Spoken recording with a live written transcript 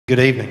Good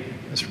evening,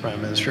 Mr.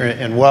 Prime Minister,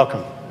 and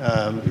welcome.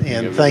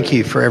 And thank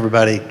you for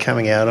everybody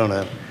coming out on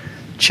a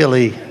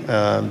chilly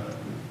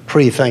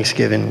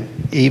pre-Thanksgiving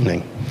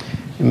evening.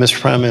 And Mr.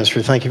 Prime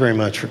Minister, thank you very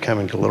much for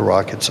coming to Little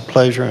Rock. It's a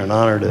pleasure and an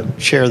honor to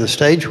share the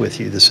stage with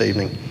you this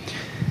evening.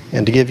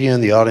 And to give you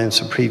and the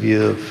audience a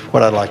preview of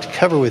what I'd like to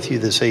cover with you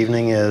this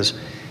evening is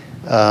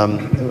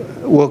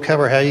we'll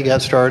cover how you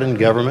got started in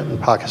government in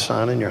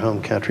Pakistan, in your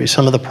home country,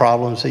 some of the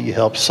problems that you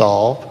helped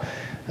solve.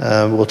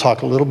 We'll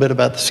talk a little bit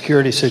about the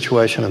security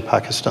situation in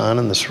Pakistan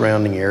and the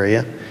surrounding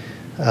area.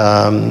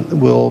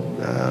 We'll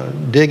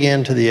dig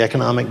into the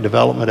economic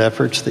development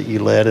efforts that you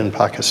led in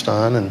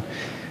Pakistan,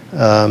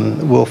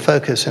 and we'll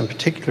focus in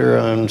particular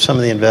on some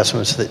of the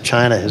investments that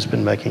China has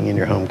been making in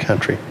your home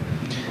country.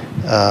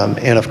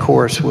 And of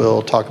course,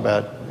 we'll talk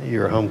about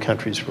your home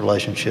country's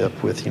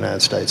relationship with the United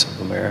States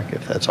of America,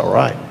 if that's all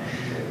right.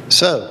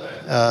 So,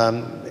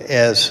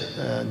 as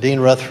Dean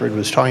Rutherford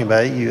was talking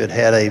about, you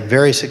had a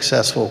very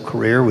successful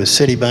career with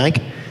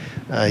Citibank.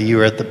 You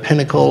were at the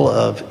pinnacle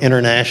of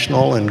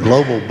international and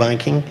global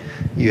banking.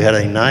 You had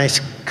a nice,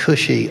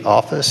 cushy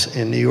office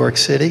in New York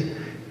City,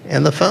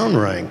 and the phone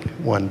rang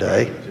one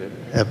day,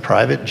 a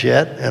private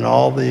jet and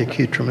all the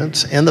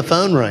accoutrements, and the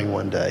phone rang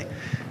one day.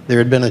 There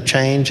had been a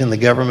change in the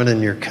government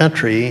in your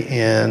country,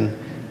 and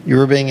you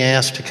were being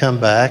asked to come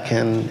back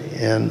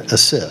and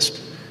assist.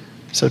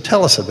 So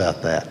tell us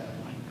about that.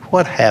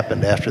 What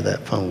happened after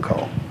that phone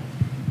call?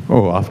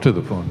 Oh, after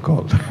the phone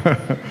call.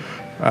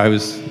 I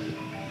was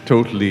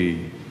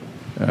totally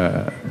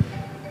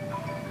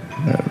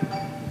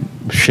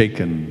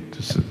shaken,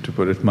 to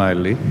put it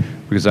mildly,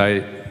 because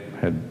I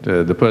had,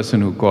 the person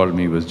who called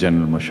me was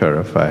General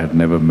Musharraf. I had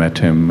never met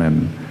him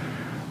and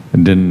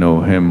didn't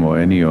know him or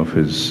any of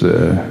his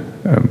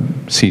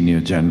senior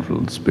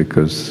generals,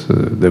 because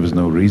there was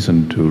no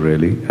reason to,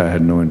 really. I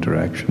had no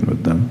interaction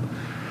with them.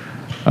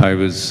 I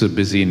was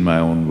busy in my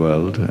own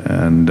world,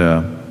 and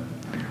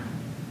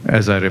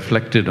as I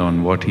reflected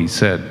on what he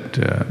said,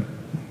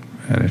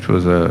 and it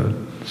was a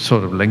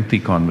sort of lengthy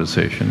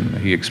conversation,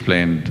 he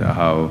explained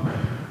how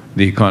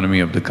the economy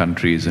of the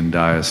country is in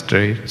dire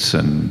straits,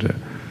 and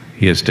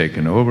he has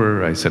taken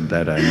over. I said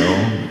that I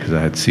know, because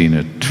I had seen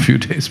it a few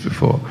days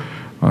before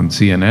on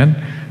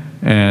CNN.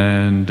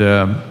 And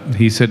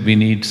he said, we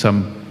need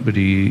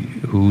somebody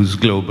who's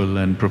global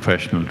and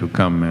professional to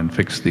come and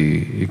fix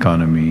the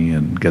economy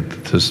and get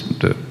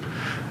the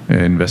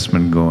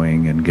investment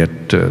going and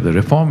get the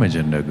reform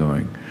agenda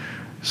going.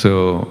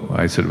 So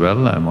I said,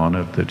 well, I'm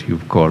honored that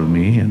you've called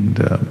me, and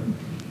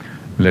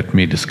let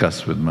me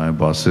discuss with my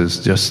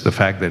bosses just the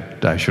fact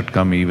that I should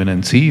come even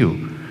and see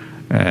you.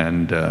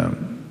 And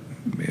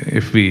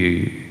if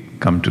we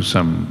come to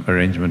some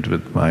arrangement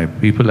with my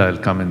people, I'll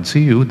come and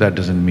see you. That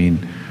doesn't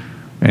mean,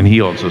 and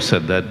he also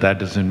said that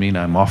doesn't mean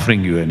I'm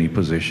offering you any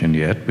position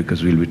yet,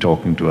 because we'll be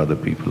talking to other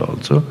people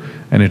also.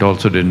 And it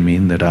also didn't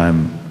mean that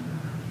I'm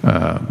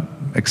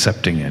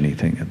accepting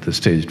anything at this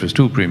stage. It was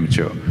too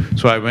premature.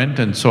 So I went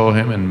and saw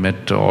him and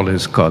met all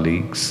his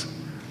colleagues,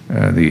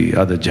 the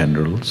other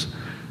generals.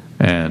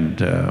 And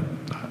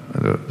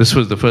this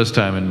was the first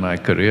time in my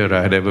career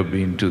I had ever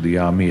been to the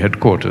army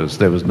headquarters.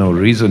 There was no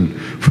reason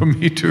for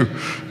me to.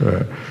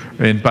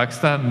 In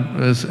Pakistan,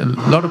 a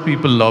lot of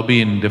people lobby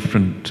in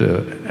different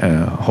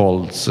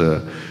halls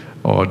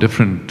or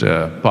different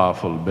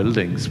powerful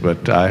buildings,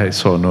 but I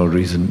saw no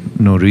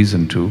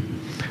reason to.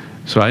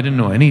 So I didn't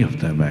know any of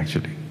them,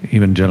 actually.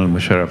 Even General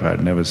Musharraf, I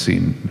had never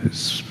seen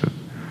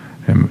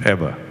him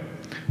ever.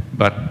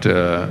 But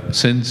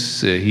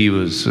since he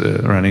was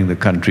running the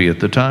country at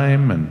the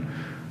time, and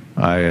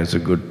I, as a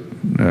good,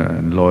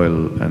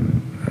 loyal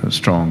and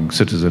strong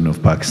citizen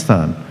of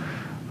Pakistan,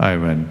 I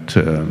went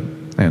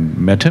and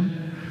met him.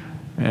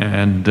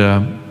 And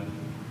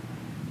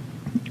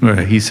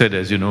he said,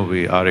 as you know,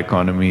 our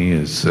economy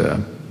is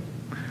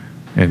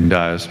in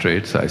dire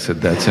straits. I said,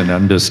 that's an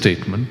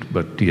understatement,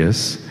 but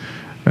yes.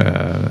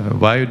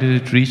 Why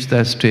did it reach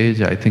that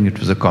stage? I think it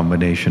was a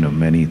combination of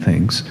many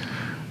things.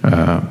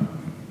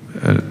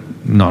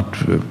 Not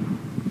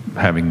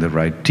having the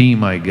right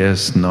team, I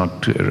guess,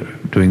 not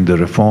doing the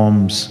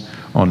reforms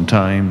on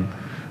time,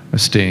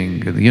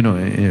 staying,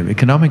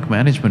 economic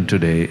management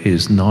today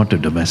is not a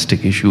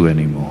domestic issue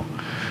anymore.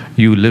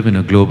 You live in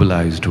a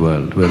globalized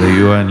world, whether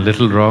you are in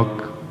Little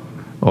Rock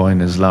or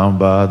in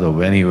Islamabad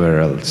or anywhere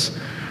else.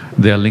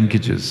 There are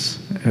linkages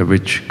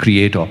which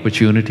create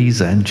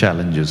opportunities and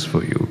challenges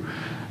for you.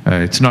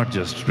 It's not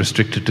just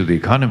restricted to the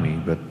economy,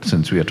 but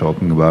since we are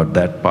talking about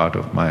that part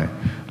of my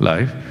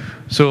life.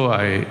 So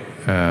I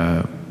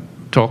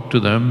talked to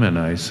them and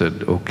I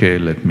said, okay,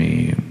 let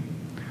me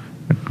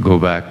go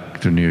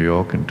back to New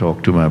York and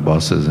talk to my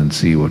bosses and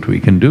see what we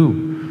can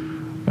do.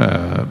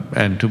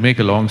 And to make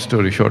a long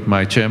story short,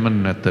 my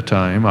chairman at the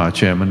time, our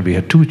chairman, we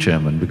had two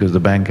chairmen because the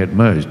bank had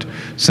merged.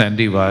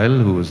 Sandy Weil,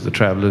 who was the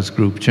Travelers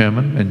Group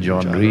chairman, and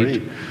John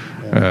Reed,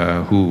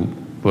 who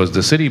was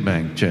the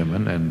Citibank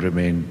chairman and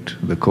remained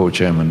the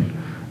co-chairman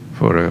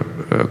for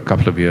a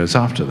couple of years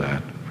after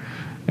that.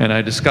 And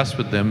I discussed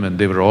with them, and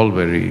they were all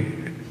very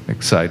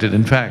excited.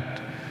 In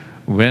fact,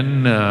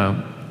 when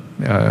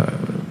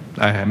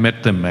I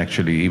met them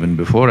actually even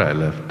before I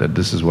left, that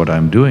this is what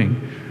I'm doing.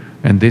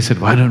 And they said,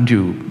 why don't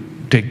you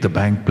take the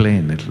bank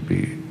plane? It'll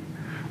be...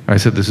 I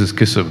said, this is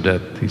kiss of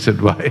death. He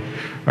said, why?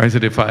 I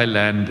said, if I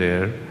land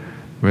there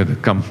with a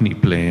company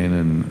plane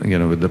and, you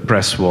know, with the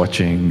press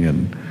watching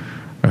and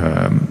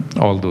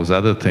all those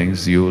other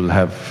things, you'll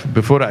have,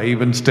 before I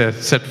even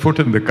set foot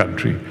in the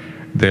country,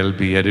 there'll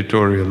be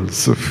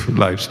editorials of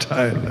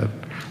lifestyle and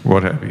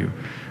what have you.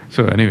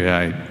 So anyway,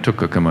 I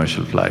took a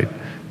commercial flight,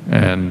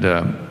 and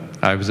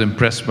I was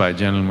impressed by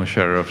General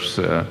Musharraf's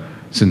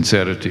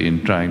sincerity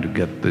in trying to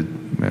get the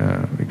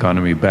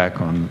economy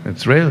back on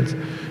its rails.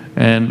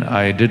 And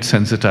I did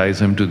sensitize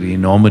him to the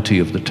enormity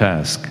of the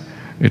task.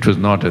 It was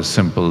not as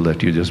simple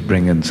that you just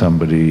bring in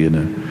somebody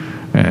and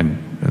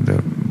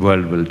the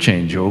world will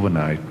change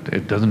overnight.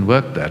 It doesn't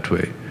work that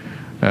way.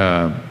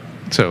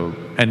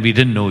 And we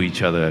didn't know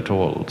each other at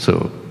all,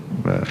 so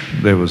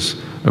there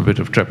was a bit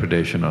of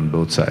trepidation on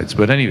both sides.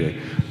 But anyway,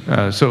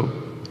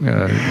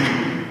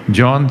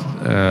 John,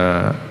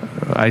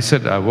 I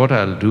said, what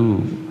I'll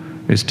do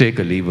is take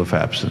a leave of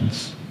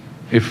absence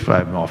if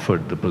I'm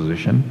offered the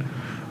position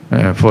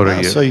for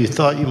a year. So you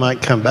thought you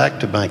might come back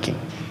to banking?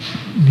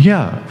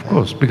 Yeah, of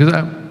course, because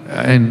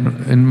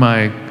in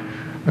my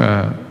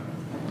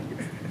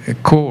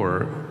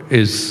core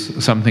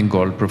is something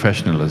called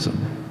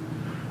professionalism.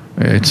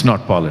 It's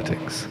not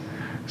politics.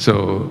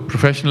 So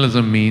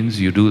professionalism means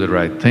you do the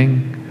right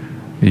thing,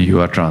 you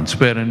are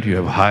transparent, you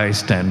have high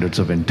standards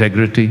of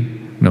integrity,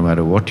 no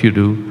matter what you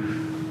do,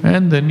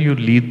 and then you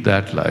lead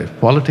that life.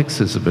 Politics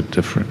is a bit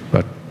different,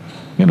 but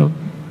you know,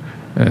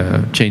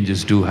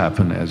 changes do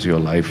happen as your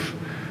life,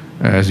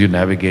 as you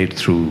navigate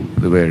through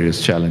the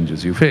various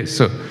challenges you face.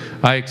 So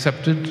I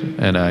accepted,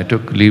 and I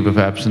took leave of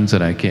absence,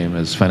 and I came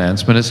as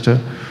finance minister.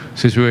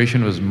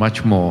 Situation was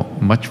much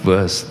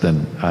worse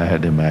than I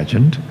had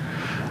imagined.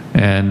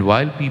 And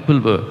while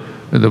people were,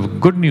 the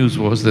good news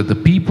was that the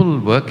people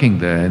working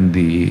there in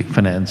the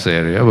finance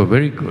area were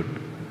very good.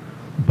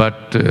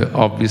 But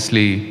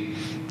obviously,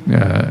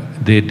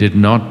 they did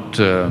not,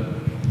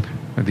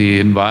 the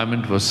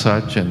environment was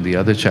such and the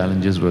other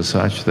challenges were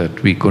such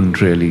that we couldn't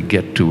really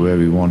get to where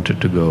we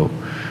wanted to go.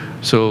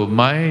 So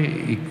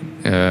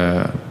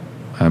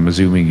I'm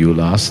assuming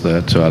you'll ask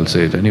that, so I'll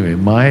say it anyway.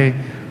 My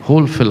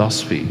whole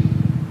philosophy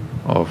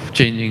of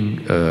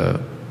changing a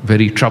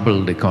very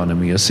troubled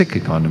economy, a sick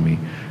economy,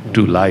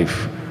 to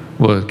life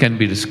can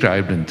be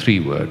described in 3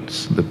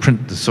 words.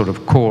 The sort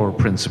of core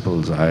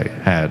principles I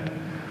had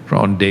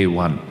on day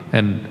one.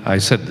 And I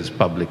said this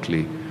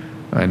publicly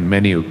on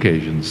many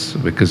occasions,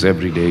 because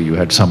every day you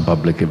had some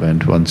public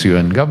event once you're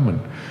in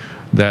government,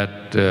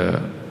 that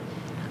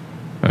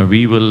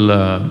we will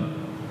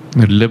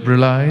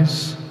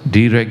liberalize,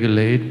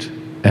 deregulate,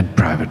 and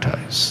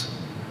privatize.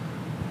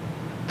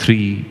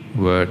 3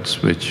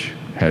 words which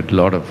had a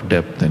lot of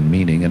depth and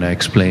meaning, and I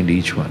explained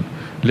each one.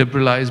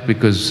 Liberalize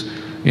because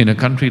in a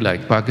country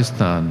like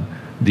Pakistan,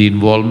 the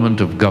involvement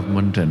of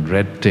government and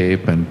red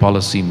tape and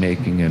policy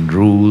making and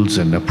rules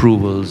and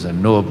approvals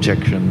and no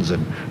objections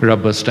and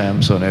rubber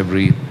stamps on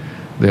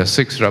there are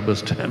 6 rubber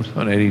stamps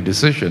on any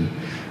decision.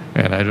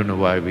 And I don't know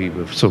why we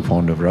were so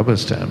fond of rubber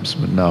stamps,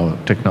 but now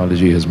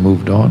technology has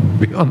moved on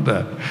beyond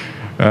that.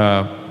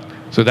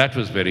 So that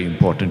was very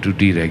important to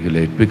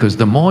deregulate, because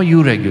the more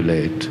you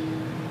regulate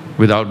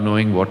without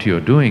knowing what you're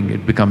doing,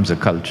 it becomes a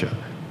culture.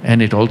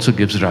 And it also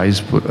gives rise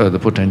to the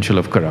potential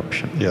of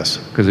corruption. Yes.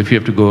 Because if you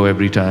have to go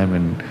every time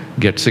and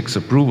get 6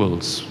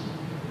 approvals,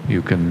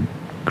 you can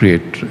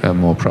create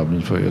more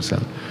problems for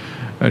yourself.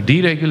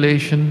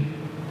 Deregulation,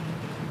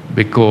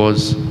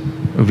 because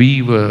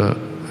we were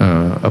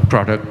a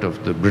product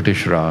of the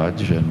British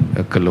Raj and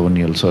a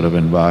colonial sort of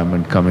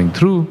environment coming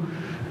through,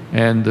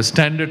 and the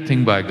standard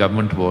thing by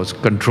government was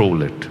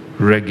control it,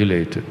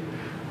 regulate it,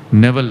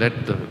 never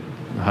let the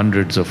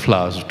hundreds of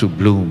flowers to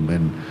bloom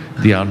and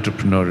the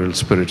entrepreneurial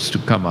spirits to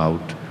come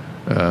out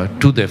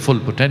to their full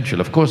potential.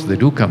 Of course, they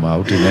do come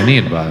out in any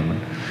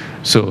environment.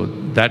 So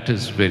that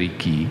is very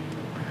key.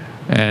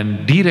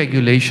 And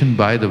deregulation,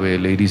 by the way,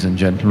 ladies and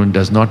gentlemen,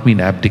 does not mean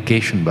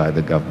abdication by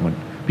the government.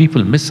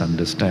 People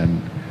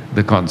misunderstand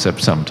the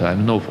concept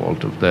sometimes, no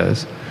fault of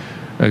theirs.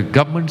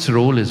 Government's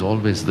role is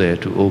always there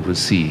to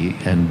oversee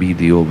and be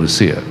the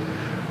overseer.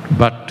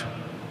 But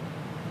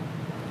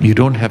you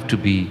don't have to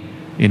be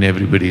in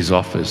everybody's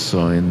office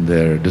or in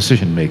their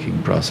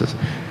decision-making process.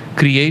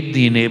 Create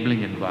the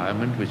enabling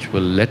environment which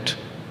will let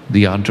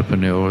the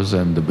entrepreneurs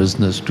and the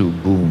business to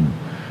boom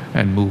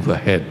and move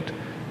ahead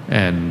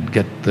and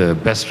get the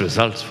best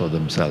results for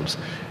themselves.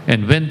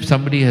 And when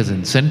somebody has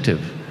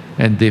incentive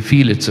and they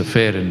feel it's a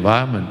fair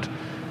environment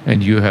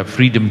and you have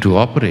freedom to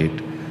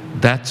operate,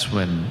 that's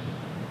when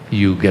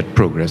you get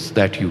progress.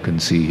 That you can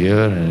see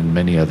here and in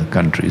many other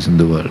countries in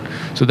the world.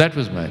 So that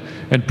was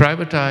and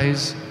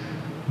privatize,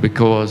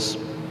 because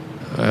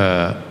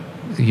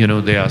you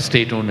know, they are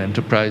state-owned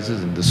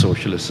enterprises in the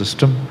socialist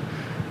system.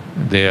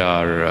 They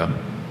are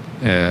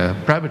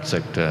private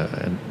sector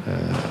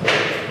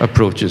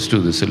approaches to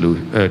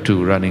the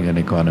to running an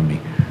economy.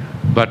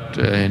 But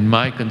in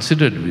my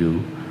considered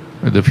view,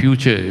 the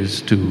future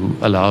is to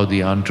allow the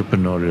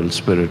entrepreneurial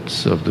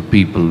spirits of the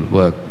people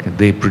work.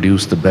 They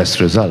produce the best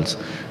results.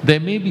 There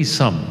may be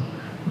some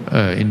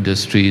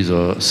industries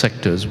or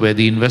sectors where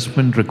the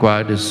investment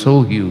required is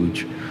so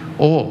huge,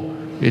 or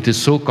it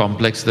is so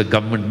complex the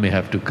government may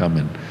have to come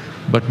in.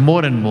 But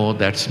more and more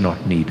that's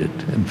not needed,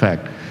 in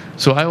fact.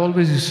 So I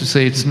always used to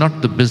say it's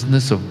not the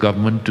business of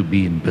government to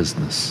be in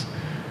business.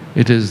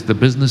 It is the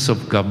business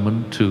of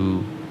government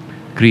to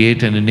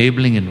create an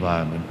enabling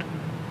environment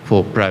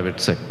for private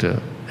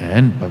sector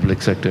and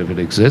public sector if it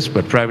exists,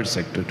 but private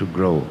sector to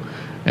grow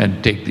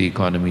and take the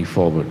economy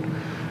forward.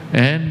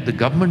 And the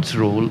government's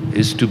role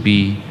is to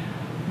be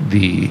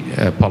the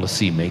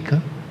policy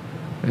maker,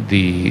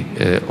 the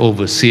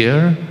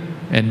overseer,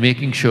 and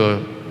making sure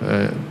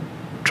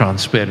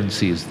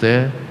transparency is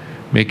there,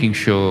 making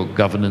sure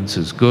governance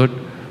is good,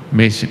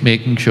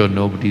 making sure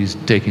nobody's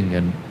taking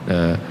an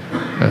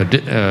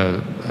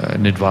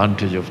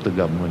advantage of the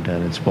government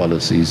and its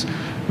policies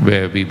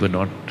where we were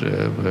not,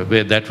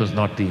 where that was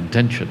not the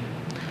intention.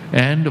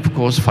 And of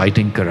course,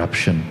 fighting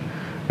corruption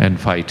and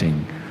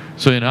fighting.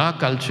 So in our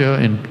culture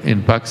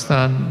in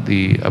Pakistan,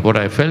 what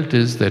I felt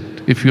is that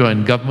if you are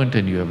in government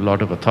and you have a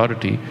lot of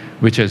authority,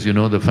 which, as you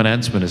know, the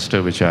finance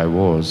minister, which I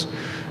was,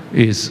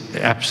 is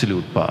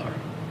absolute power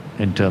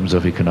in terms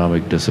of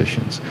economic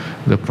decisions.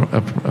 The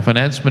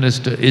finance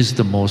minister is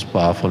the most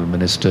powerful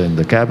minister in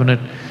the cabinet.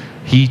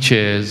 He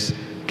chairs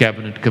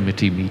cabinet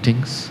committee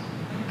meetings.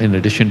 In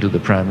addition to the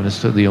prime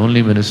minister, the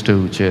only minister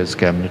who chairs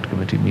cabinet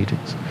committee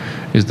meetings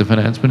is the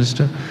finance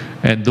minister.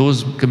 And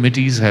those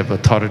committees have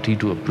authority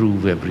to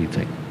approve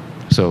everything.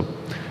 So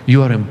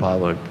you are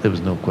empowered. There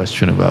was no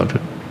question about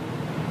it.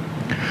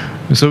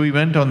 So we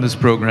went on this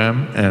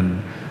program,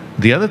 and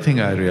the other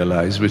thing I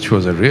realized, which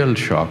was a real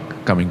shock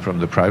coming from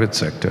the private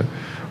sector,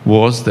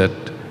 was that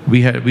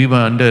we were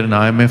under an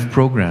IMF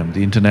program,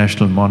 the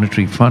International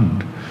Monetary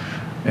Fund.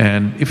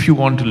 And if you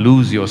want to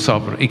lose your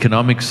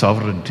economic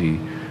sovereignty,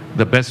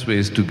 the best way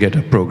is to get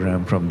a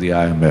program from the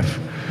IMF.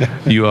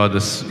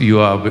 You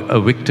are a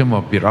victim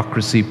of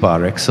bureaucracy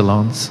par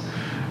excellence.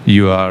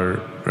 You are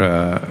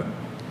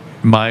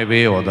my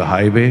way or the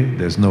highway.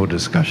 There's no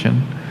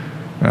discussion.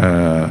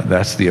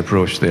 That's the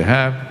approach they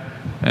have.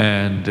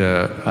 And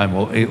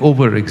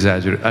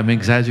I'm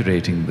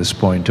exaggerating this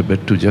point a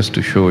bit just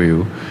to show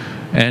you.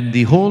 And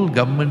the whole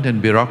government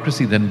and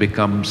bureaucracy then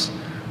becomes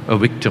a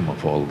victim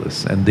of all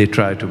this, and they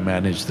try to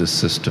manage this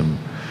system.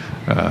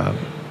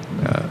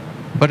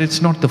 But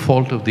it's not the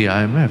fault of the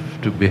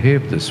IMF to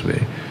behave this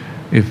way.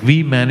 If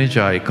we manage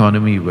our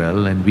economy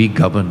well and we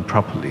govern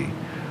properly,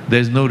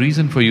 there's no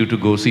reason for you to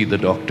go see the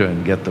doctor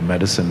and get the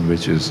medicine,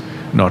 which is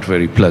not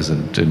very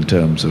pleasant in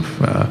terms of...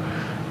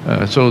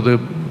 so the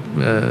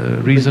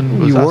reason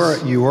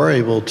was you were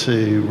able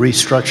to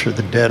restructure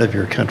the debt of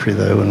your country,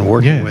 though, and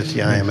working with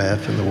the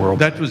IMF and the World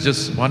Bank. That was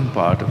just one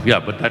part of,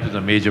 but that was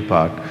a major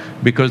part,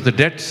 because the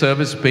debt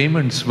service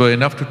payments were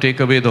enough to take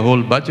away the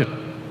whole budget.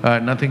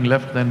 Nothing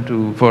left then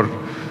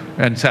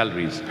and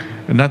salaries.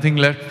 Nothing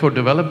left for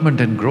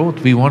development and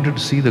growth. We wanted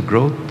to see the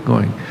growth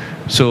going.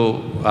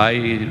 So I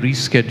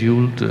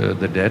rescheduled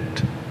the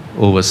debt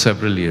over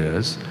several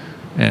years,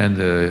 and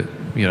the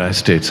United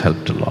States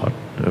helped a lot.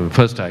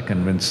 First I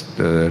convinced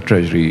the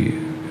Treasury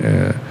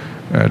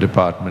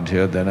Department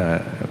here, then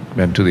I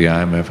went to the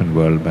IMF and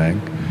World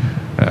Bank,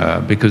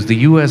 because the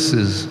US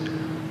is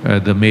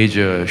the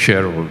major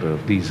shareholder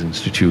of these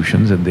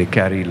institutions, and they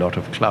carry a lot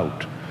of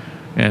clout.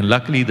 And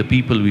luckily the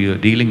people we were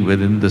dealing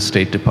with in the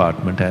State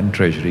Department and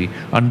Treasury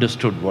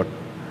understood what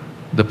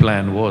the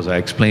plan was. I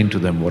explained to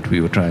them what we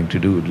were trying to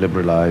do: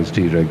 liberalize,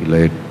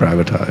 deregulate,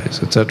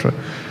 privatize, etc.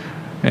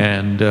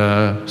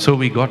 And so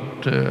we got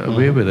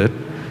away with it.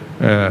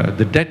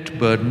 The debt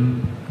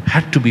burden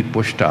had to be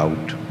pushed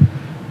out,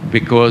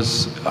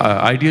 because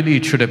ideally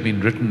it should have been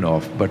written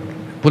off, but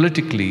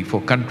politically,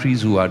 for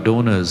countries who are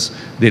donors,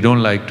 they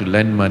don't like to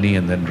lend money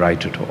and then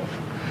write it off.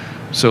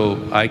 So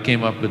I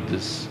came up with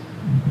this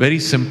very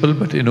simple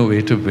but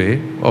innovative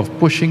way of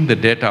pushing the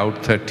debt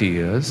out 30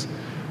 years,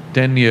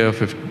 10-year,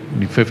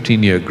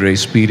 15-year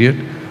grace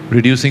period,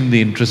 reducing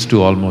the interest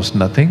to almost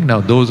nothing.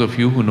 Now, those of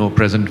you who know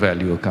present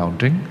value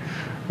accounting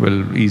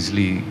will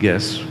easily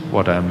guess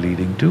what I'm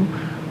leading to.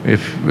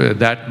 If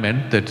that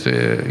meant that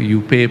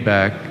you pay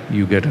back,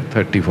 you get a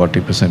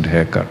 30–40%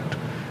 haircut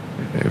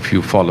if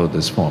you follow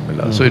this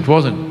formula. Mm-hmm. So it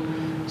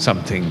wasn't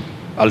something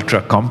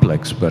ultra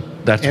complex, but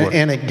that's what...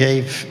 And it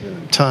gave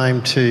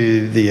time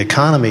to the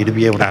economy to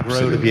be able to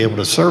grow, to be able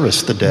to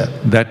service the debt.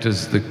 That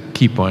is the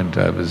key point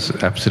I was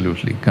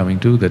absolutely coming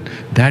to,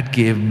 that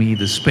gave me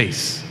the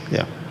space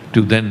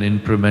to then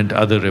implement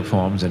other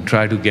reforms and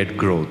try to get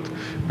growth.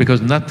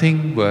 Because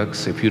nothing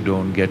works if you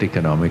don't get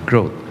economic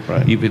growth.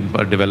 Right. Even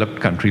for a developed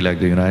country like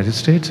the United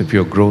States, if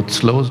your growth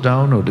slows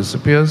down or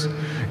disappears,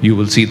 you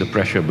will see the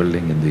pressure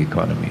building in the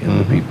economy and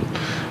the people.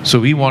 So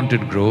we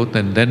wanted growth,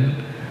 and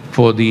then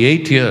for the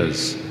 8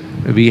 years,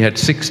 we had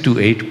 6 to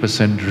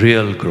 8%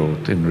 real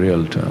growth in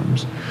real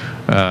terms,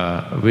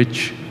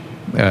 which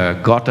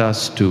got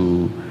us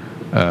to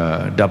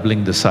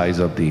doubling the size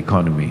of the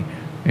economy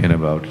in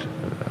about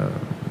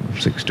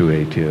 6 to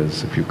 8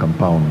 years if you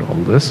compound all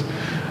this.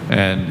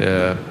 And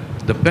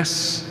the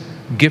best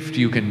gift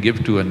you can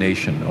give to a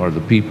nation or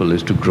the people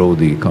is to grow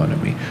the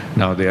economy.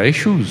 Now, there are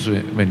issues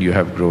when you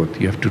have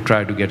growth. You have to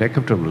try to get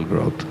equitable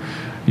growth.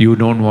 You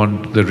don't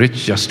want the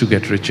rich just to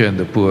get richer and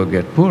the poor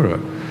get poorer.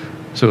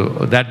 So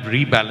that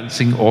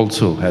rebalancing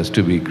also has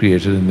to be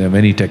created, and there are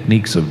many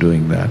techniques of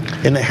doing that.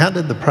 And how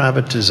did the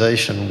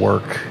privatization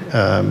work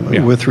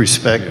with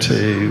respect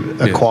to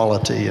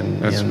equality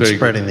and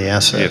spreading the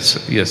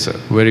assets? Yes, sir.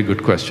 Very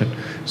good question.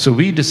 So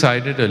we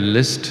decided a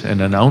list and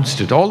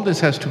announced it. All this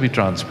has to be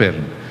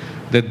transparent,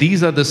 that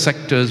these are the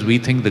sectors we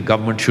think the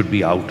government should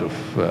be out of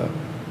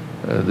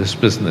this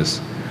business.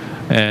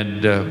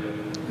 And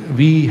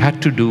we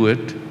had to do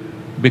it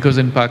because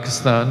in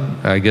Pakistan,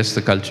 I guess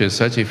the culture is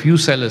such, if you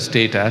sell a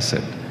state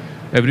asset,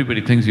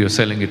 everybody thinks you're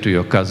selling it to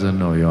your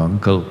cousin or your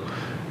uncle,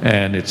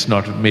 and it's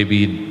not,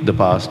 maybe in the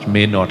past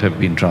may not have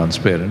been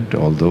transparent,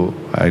 although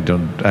I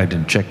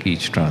didn't check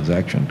each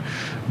transaction.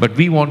 But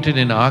we wanted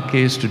in our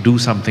case to do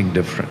something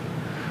different.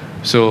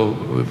 So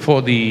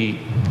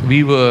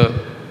we were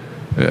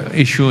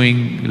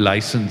issuing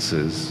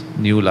licenses,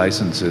 new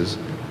licenses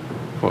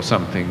for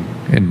something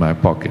in my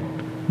pocket.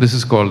 This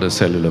is called a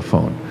cellular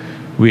phone.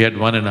 We had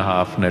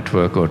 1.5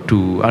 network or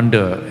 2,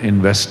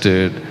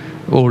 under-invested,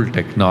 old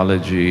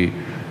technology,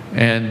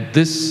 and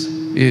this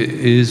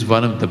is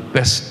one of the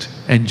best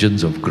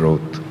engines of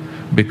growth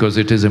because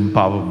it is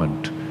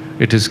empowerment,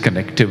 it is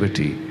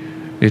connectivity,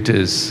 it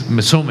is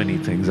so many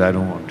things. I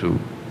don't want to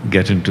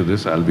get into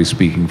this, I'll be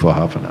speaking for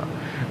half an hour.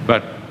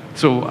 But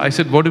so I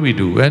said, what do we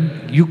do?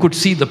 And you could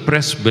see the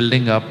press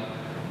building up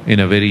in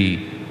a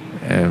very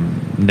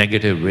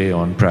negative way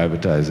on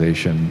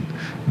privatization.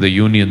 The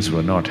unions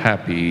were not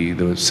happy.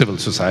 The civil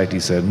society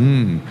said,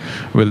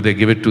 will they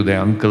give it to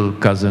their uncle,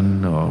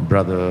 cousin, or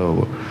brother?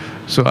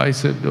 So I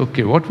said,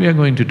 okay, what we are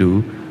going to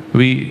do,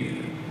 we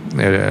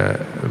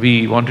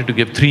wanted to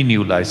give 3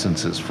 new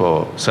licenses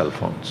for cell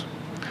phones.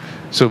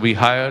 So we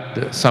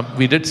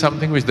we did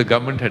something which the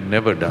government had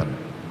never done.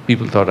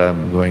 People thought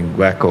I'm going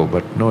wacko,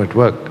 but no, it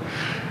worked.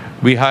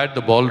 We hired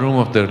the ballroom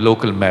of the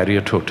local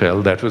Marriott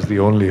hotel. That was the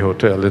only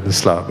hotel in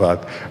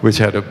Islamabad which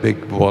had a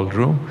big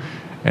ballroom.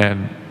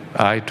 And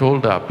I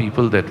told our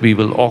people that we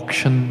will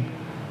auction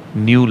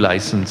new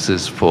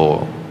licenses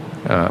for...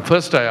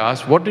 first I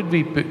asked, what did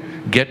we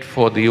get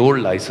for the old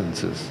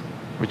licenses,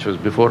 which was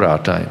before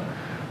our time?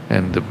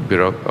 And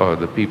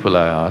the people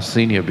I asked,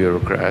 senior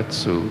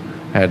bureaucrats who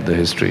had the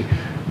history,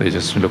 they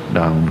just looked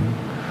down.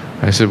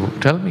 I said, well,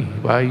 tell me,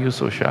 why are you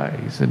so shy?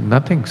 He said,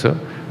 nothing, sir.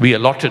 We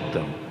allotted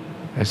them.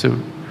 I said,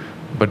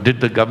 but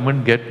did the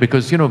government get,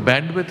 because, you know,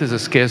 bandwidth is a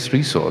scarce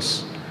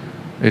resource.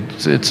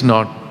 It's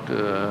not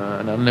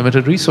an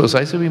unlimited resource.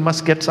 I said, we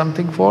must get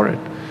something for it,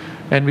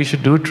 and we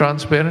should do it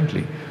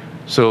transparently.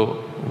 So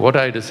what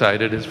I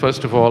decided is,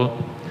 first of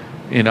all,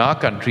 in our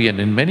country and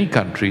in many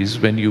countries,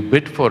 when you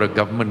bid for a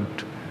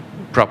government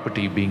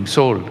property being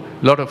sold,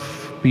 a lot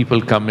of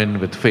people come in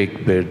with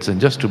fake bids and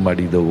just to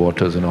muddy the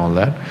waters and all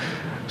that.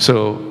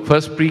 So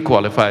first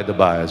pre-qualify the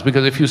buyers,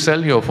 because if you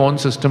sell your phone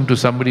system to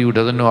somebody who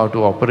doesn't know how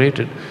to operate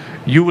it,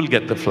 you will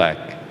get the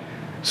flack.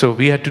 So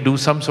we had to do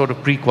some sort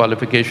of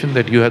pre-qualification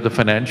that you have the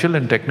financial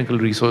and technical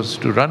resources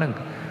to run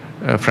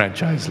a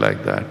franchise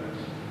like that.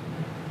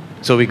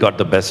 So we got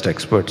the best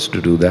experts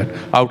to do that,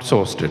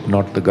 outsourced it,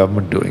 not the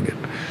government doing it.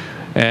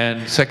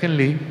 And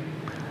secondly,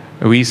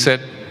 we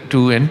said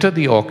to enter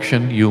the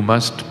auction, you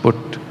must put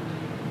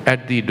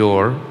at the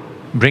door,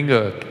 bring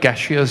a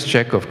cashier's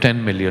check of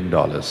 $10 million.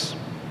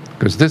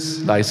 Because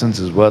this license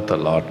is worth a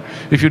lot.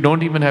 If you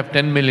don't even have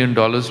 $10 million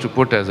to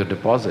put as a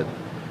deposit,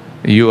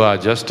 you are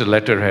just a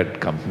letterhead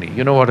company.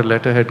 You know what a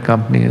letterhead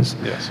company is?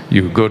 Yes.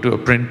 You go to a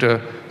printer,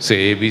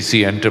 say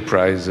ABC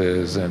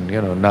Enterprises, and you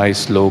know,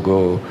 nice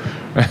logo.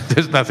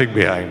 There's nothing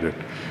behind it.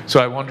 So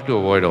I wanted to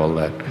avoid all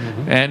that.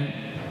 And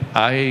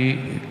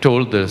I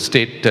told the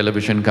state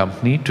television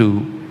company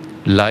to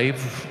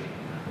live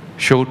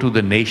show to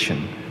the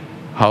nation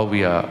how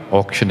we are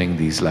auctioning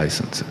these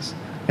licenses.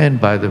 And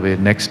by the way,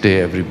 next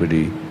day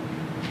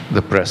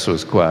the press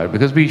was quiet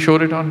because we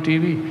showed it on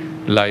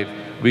TV live.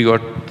 We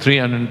got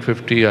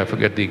 350, I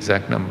forget the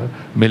exact number,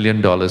 $1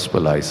 million per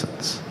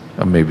license,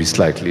 or maybe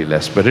slightly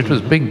less, but it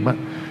was big money.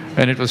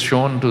 And it was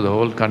shown to the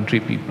whole country,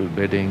 people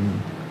bidding,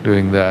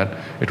 doing that.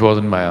 It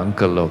wasn't my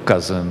uncle or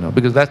cousin,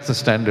 because that's the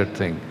standard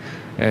thing.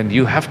 And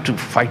you have to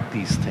fight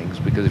these things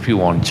because if you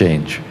want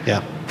change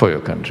for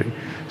your country.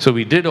 So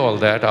we did all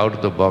that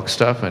out-of-the-box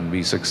stuff and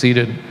we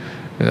succeeded.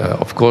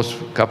 Of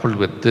course, coupled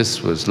with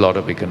this was a lot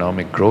of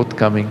economic growth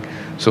coming.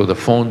 So the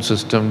phone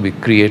system, we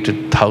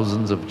created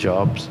thousands of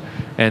jobs.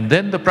 And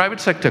then the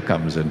private sector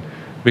comes in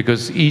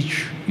because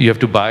you have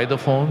to buy the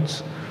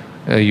phones,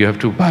 you have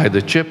to buy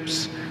the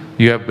chips,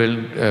 you have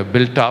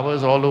built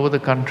towers all over the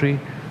country.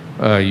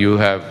 You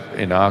have,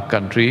 in our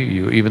country,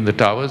 even the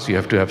towers, you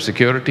have to have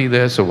security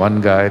there. So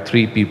one guy,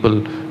 3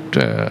 people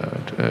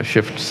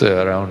shifts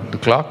around the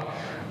clock.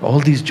 All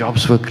these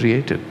jobs were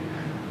created.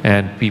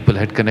 And people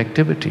had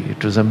connectivity.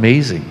 It was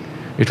amazing.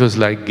 It was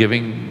like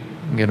giving,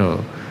 you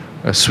know,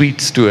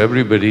 sweets to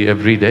everybody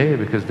every day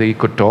because they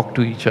could talk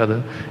to each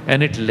other,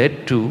 and it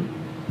led to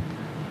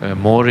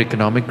more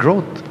economic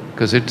growth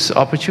because it's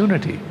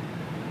opportunity.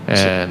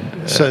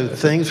 And so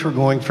things were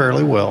going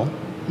fairly well.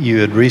 You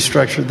had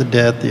restructured the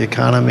debt, the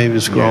economy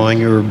was growing,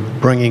 you were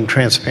bringing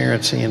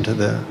transparency into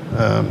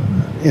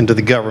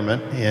the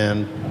government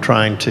and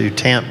trying to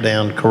tamp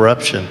down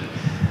corruption.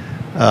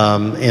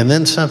 And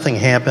then something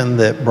happened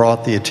that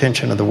brought the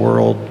attention of the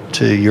world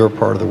to your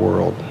part of the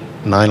world,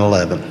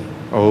 9/11.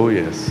 Oh,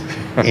 yes.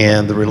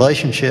 And the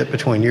relationship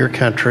between your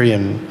country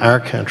and our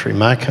country,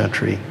 my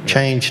country,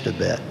 changed a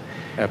bit.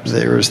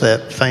 Absolutely. There was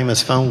that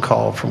famous phone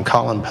call from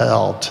Colin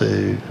Powell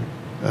to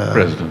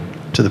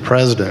the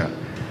president,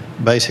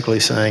 basically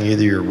saying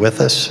either you're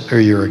with us or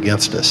you're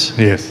against us.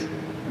 Yes,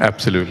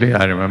 absolutely.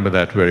 I remember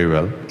that very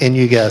well. And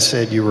you guys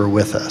said you were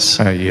with us.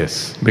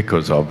 Yes,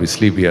 because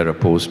obviously we are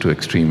opposed to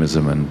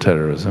extremism and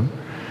terrorism.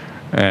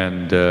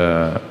 And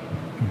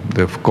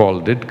the call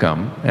did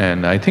come.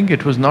 And I think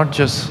it was not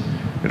just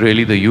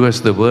really the US,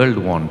 the world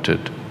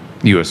wanted,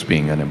 US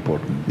being an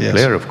important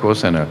player, of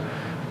course, and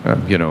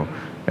you know,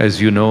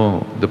 as you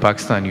know, the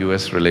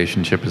Pakistan-US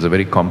relationship is a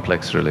very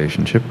complex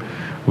relationship.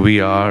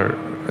 We are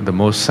the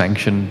most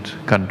sanctioned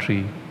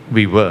country.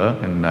 We were,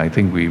 and I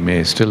think we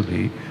may still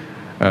be,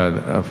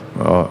 a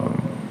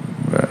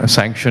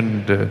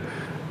sanctioned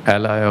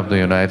ally of the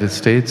United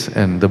States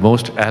and the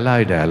most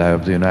allied ally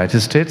of the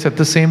United States at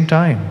the same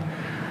time.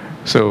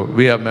 So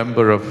we are a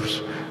member of,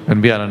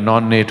 and we are a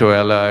non-NATO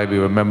ally, we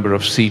were a member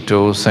of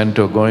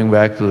CENTO, going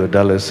back to the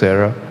Dulles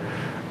era,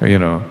 you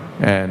know,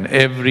 and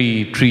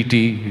every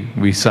treaty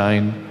we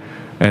signed,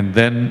 and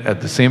then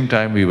at the same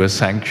time we were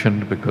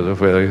sanctioned because of,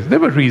 there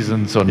were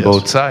reasons on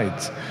both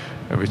sides,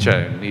 which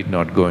I need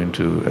not go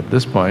into at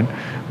this point,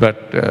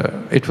 but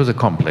it was a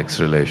complex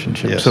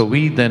relationship. So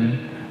we then,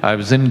 I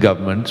was in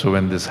government, so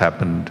when this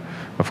happened,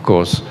 of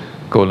course,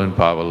 Colin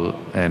Powell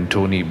and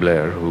Tony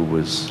Blair, who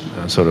was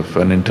sort of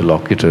an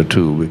interlocutor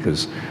too,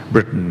 because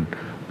Britain,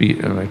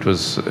 it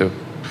was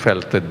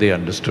felt that they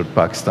understood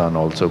Pakistan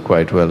also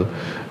quite well.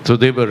 So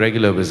they were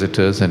regular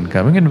visitors and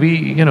coming, and we,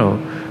 you know,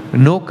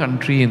 no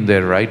country in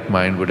their right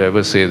mind would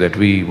ever say that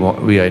we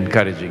are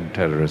encouraging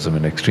terrorism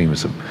and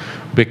extremism,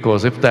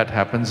 because if that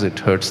happens, it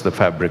hurts the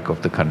fabric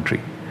of the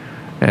country.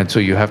 And so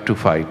you have to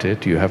fight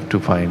it, you have to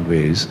find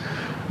ways.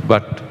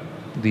 But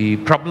the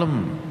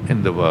problem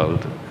in the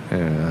world,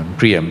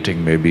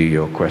 preempting maybe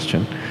your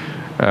question,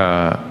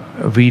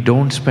 we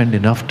don't spend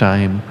enough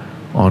time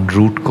on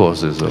root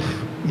causes of...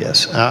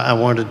 Yes, I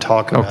wanted to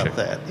talk about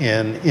that.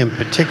 And in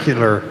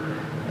particular,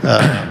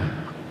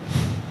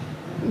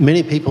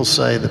 many people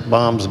say that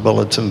bombs,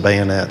 bullets, and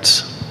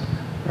bayonets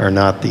are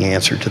not the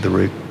answer to the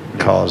root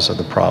cause of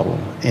the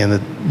problem, and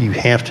that you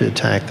have to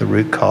attack the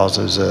root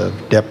causes of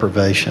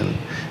deprivation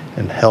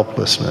and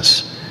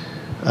helplessness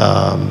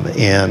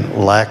and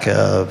lack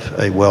of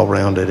a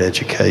well-rounded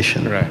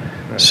education,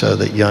 so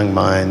that young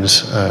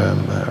minds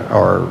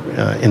are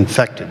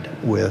infected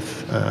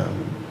with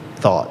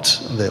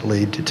thoughts that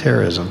lead to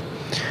terrorism.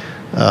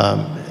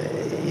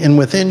 And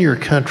within your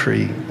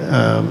country,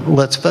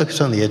 let's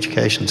focus on the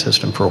education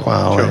system for a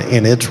while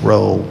and its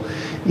role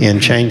in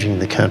changing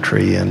the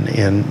country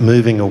and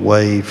moving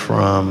away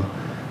from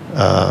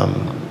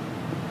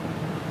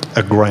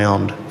a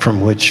ground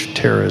from which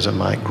terrorism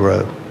might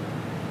grow.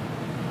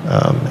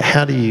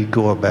 How do you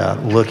go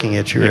about looking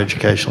at your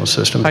educational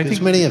system?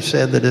 Because many have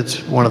said that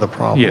it's one of the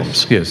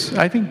problems. Yes.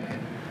 I think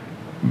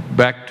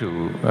back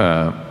to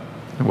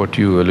what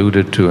you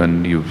alluded to,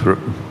 and you've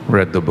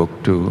read the book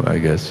too, I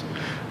guess.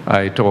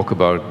 I talk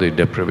about the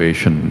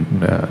deprivation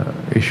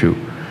issue.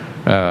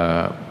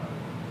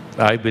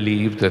 I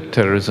believe that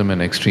terrorism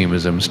and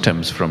extremism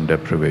stems from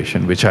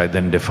deprivation, which I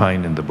then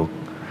define in the book,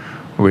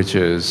 which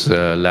is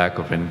lack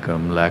of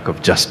income, lack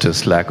of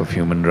justice, lack of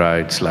human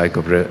rights, lack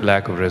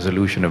of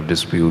resolution of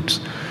disputes.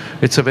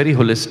 It's a very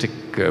holistic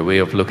way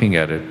of looking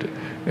at it.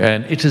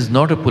 And it is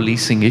not a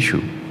policing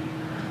issue.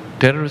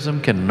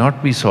 Terrorism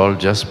cannot be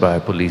solved just by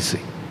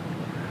policing.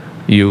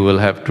 You will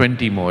have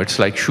 20 more, it's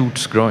like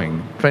shoots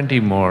growing, 20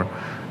 more.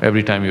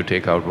 Every time you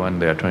take out one,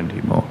 there are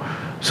 20 more.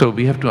 So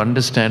we have to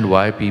understand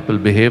why people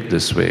behave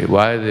this way,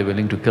 why are they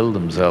willing to kill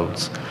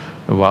themselves,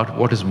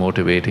 what is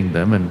motivating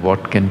them, and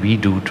what can we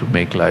do to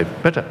make life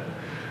better.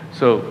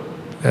 So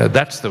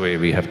that's the way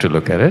we have to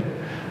look at it.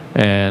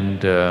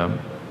 And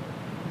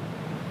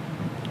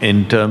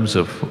in terms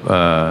of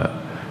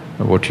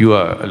what you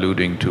are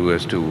alluding to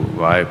as to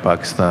why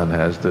Pakistan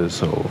has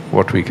this or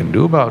what we can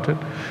do about it,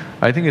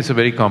 I think it's a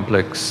very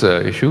complex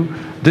issue.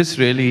 This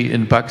really,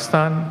 in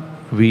Pakistan,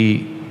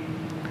 the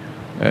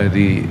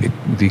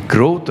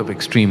growth of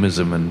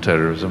extremism and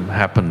terrorism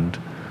happened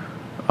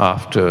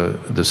after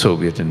the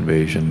Soviet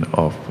invasion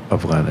of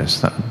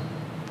Afghanistan.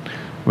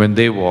 When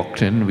they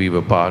walked in, we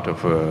were part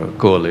of a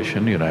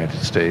coalition,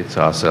 United States,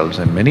 ourselves,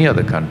 and many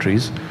other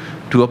countries,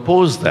 to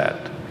oppose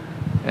that.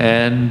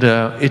 And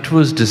it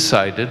was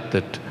decided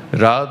that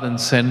rather than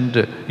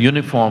send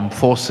uniformed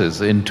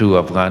forces into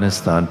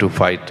Afghanistan to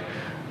fight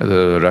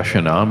the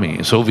Russian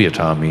army, Soviet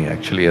army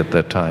actually at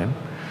that time,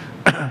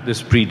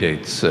 this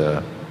predates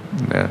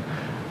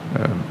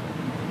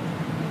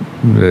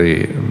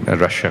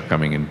Russia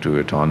coming into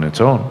it on its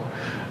own.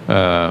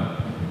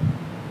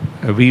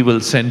 We will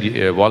send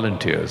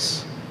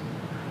volunteers.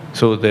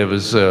 So there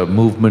was a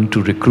movement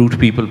to recruit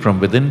people from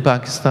within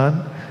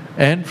Pakistan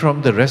and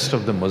from the rest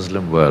of the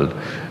Muslim world,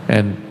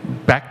 and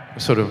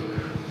sort of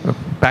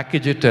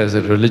package it as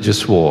a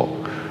religious war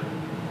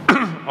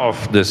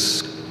of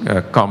this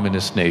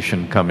communist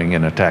nation coming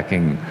and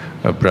attacking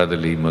a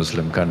brotherly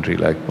Muslim country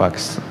like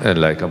Pakistan,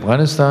 like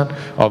Afghanistan.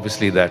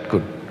 Obviously, that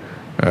could.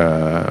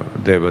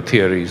 There were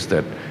theories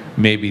that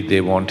maybe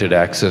they wanted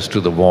access to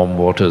the warm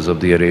waters of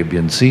the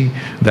Arabian Sea.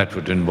 That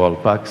would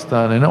involve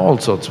Pakistan and all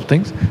sorts of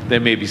things. There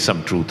may be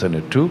some truth in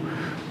it too,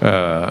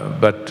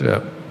 but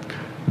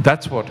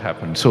that's what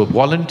happened. So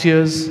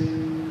volunteers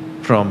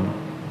from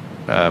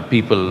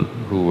people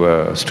who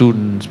were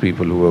students,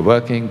 people who were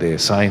working, they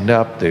signed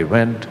up, they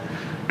went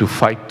to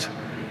fight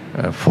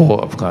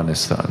for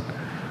Afghanistan.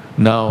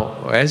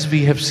 Now, as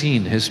we have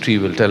seen, history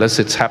will tell us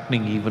it's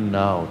happening even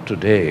now,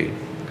 today,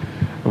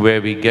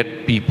 where we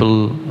get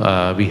people,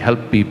 we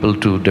help people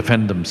to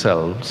defend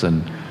themselves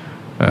and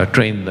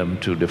train them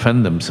to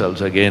defend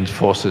themselves against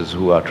forces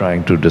who are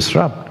trying to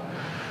disrupt.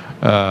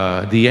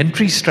 The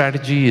entry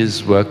strategy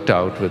is worked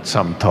out with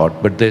some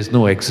thought, but there's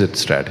no exit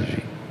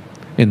strategy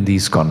in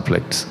these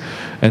conflicts.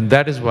 And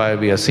that is why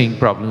we are seeing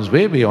problems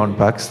way beyond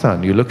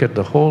Pakistan. You look at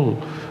the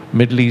whole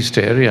Middle East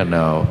area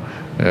now,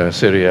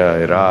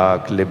 Syria,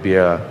 Iraq,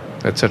 Libya,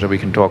 etc. We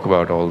can talk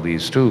about all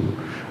these too,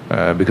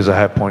 because I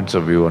have points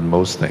of view on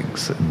most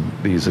things, and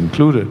these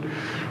included.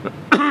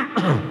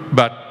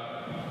 But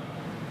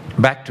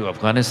back to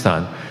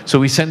Afghanistan. So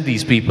we sent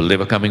these people. They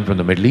were coming from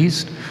the Middle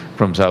East,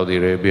 from Saudi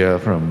Arabia,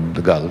 from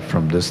the Gulf,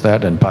 from this,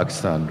 that, and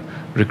Pakistan.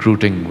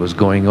 Recruiting was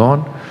going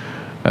on,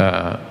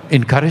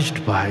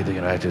 encouraged by the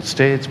United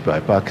States, by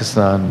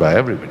Pakistan, by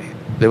everybody.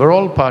 They were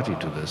all party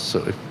to this.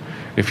 So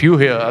if you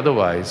hear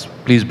otherwise,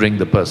 please bring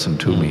the person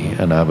to me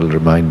and I will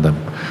remind them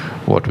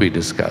what we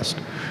discussed.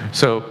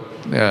 So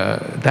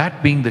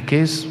that being the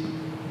case,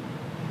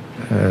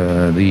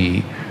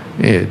 the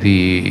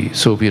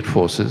Soviet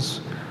forces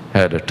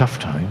had a tough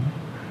time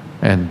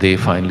and they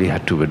finally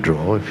had to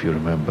withdraw, if you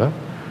remember.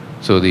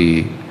 So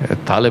the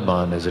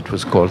Taliban, as it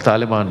was called,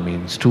 Taliban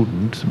means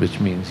students, which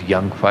means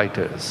young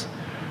fighters.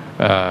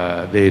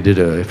 They did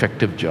an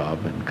effective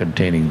job in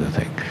containing the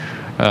thing.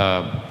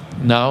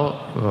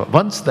 Now,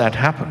 once that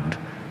happened,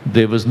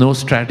 there was no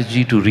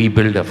strategy to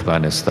rebuild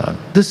Afghanistan.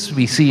 This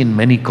we see in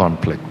many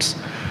conflicts,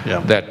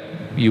 that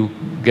you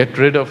get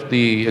rid of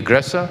the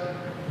aggressor,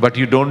 but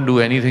you don't do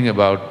anything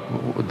about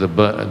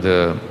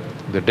the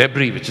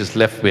debris which is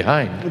left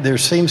behind. There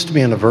seems to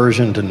be an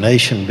aversion to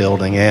nation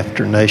building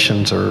after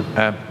nations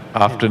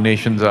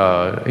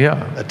are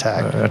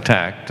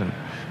attacked,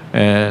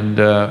 and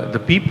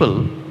the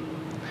people,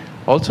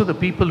 also the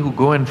people who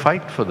go and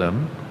fight for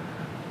them,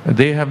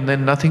 they have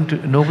then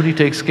nobody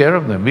takes care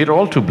of them. We're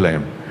all to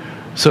blame.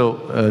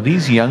 So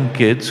these young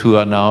kids who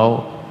are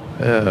now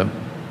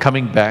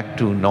coming back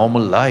to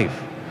normal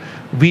life,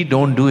 we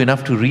don't do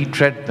enough to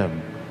retread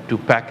them, to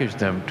package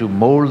them, to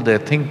mold their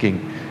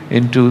thinking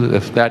into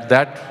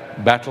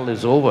that battle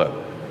is over.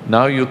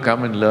 Now you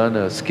come and learn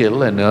a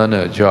skill and earn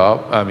a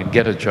job,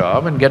 get a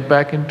job and get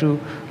back into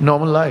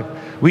normal life.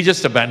 We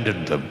just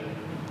abandoned them.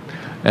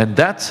 And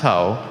that's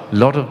how a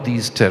lot of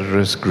these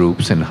terrorist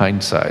groups, in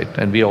hindsight,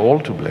 and we are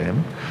all to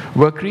blame,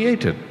 were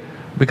created.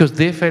 Because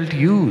they felt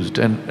used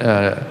and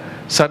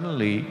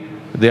suddenly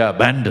they are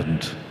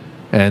abandoned.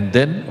 And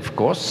then, of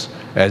course,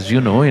 as you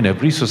know, in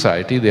every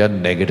society there are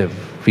negative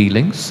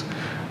feelings.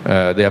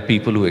 There are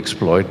people who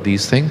exploit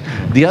these things.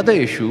 The other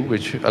issue,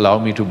 which allow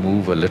me to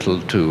move a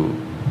little to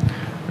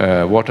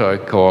what I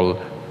call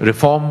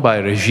reform by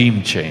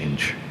regime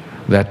change,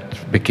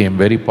 that became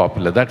very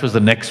popular. That was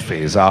the next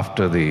phase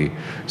after the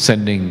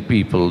sending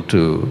people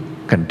to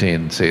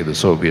contain, say, the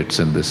Soviets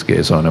in this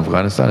case on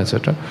Afghanistan,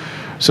 etc.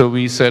 So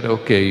we said,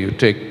 okay, you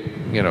take,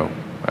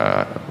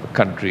 a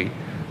country,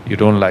 you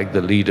don't like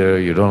the leader,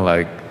 you don't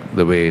like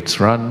the way it's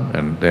run,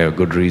 and there are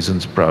good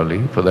reasons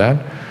probably for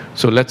that.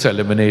 So let's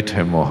eliminate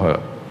him or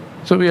her.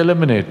 So we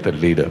eliminate the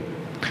leader.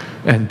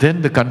 And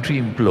then the country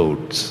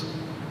implodes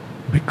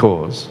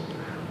because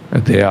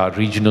there are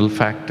regional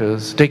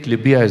factors. Take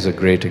Libya as a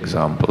great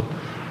example.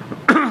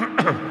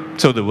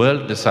 So the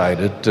world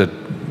decided that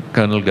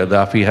Colonel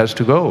Gaddafi has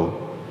to go.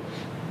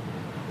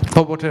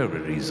 For whatever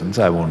reasons,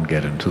 I won't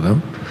get into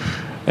them.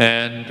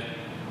 And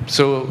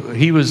so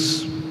he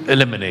was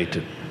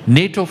eliminated.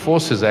 NATO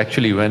forces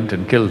actually went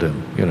and killed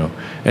him,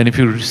 And if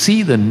you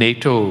see the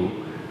NATO,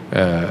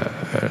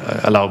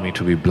 allow me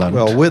to be blunt.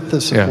 Well, with the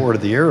support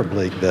of the Arab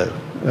League,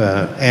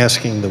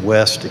 asking the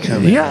West to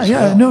come in.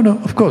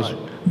 Of course.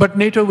 Right. But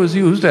NATO was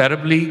used, the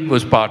Arab League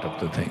was part of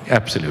the thing,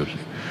 absolutely.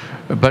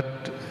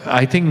 But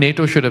I think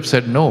NATO should have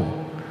said no.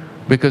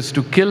 Because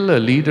to kill a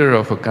leader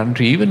of a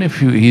country, even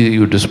if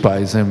you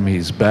despise him,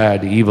 he's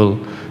bad, evil,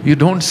 you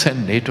don't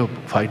send NATO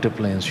fighter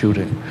planes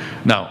shooting.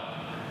 Now,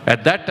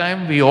 at that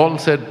time, we all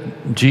said,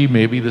 gee,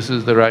 maybe this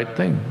is the right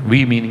thing.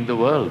 We meaning the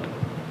world.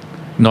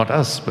 not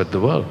us, but the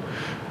world.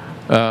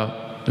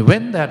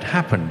 When that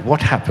happened,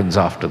 what happens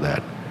after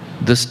that?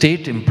 The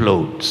state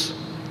implodes,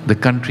 the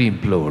country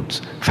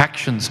implodes,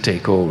 factions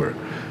take over,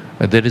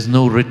 there is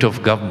no writ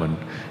of government,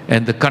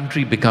 and the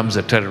country becomes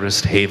a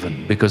terrorist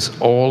haven because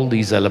all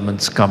these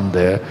elements come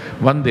there.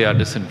 One, they are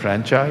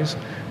disenfranchised.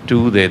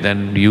 Two, they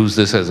then use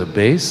this as a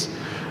base.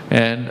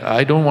 And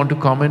I don't want to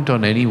comment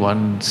on any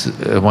one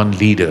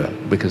leader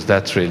because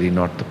that's really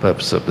not the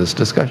purpose of this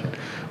discussion.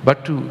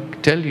 But to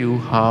tell you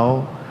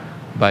how,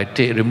 by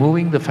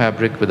removing the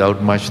fabric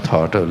without much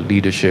thought or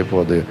leadership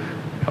or the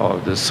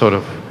sort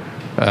of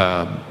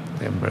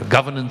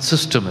governance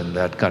system in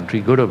that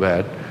country, good or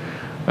bad,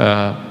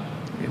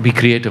 we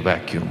create a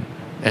vacuum.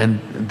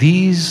 And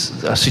these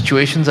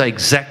situations are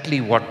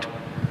exactly what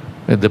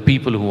the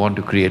people who want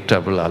to create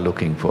trouble are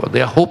looking for.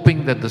 They are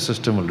hoping that the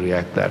system will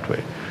react that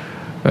way.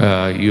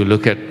 You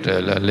look at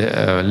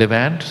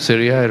Levant,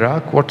 Syria,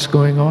 Iraq, what's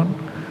going on?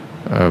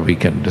 We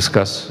can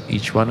discuss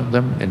each one of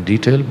them in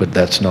detail, but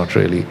that's not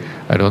really,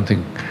 I don't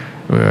think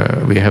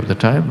we have the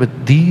time.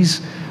 But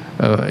these,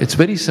 it's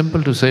very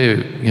simple to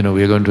say, you know,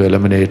 we're going to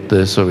eliminate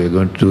this or we're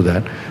going to do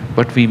that,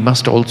 but we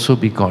must also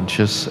be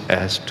conscious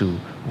as to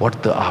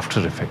what the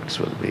after effects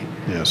will be.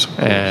 Yes.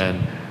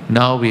 And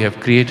now we have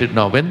created,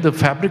 now when the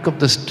fabric of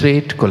the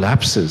state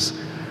collapses,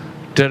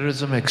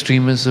 terrorism,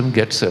 extremism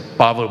gets a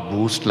power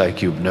boost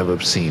like you've never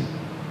seen.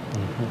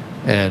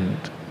 Mm-hmm. And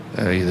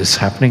this is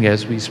happening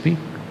as we speak,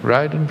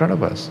 right in front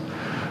of us.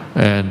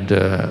 And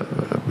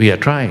we are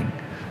trying.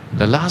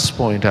 The last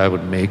point I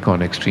would make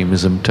on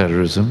extremism,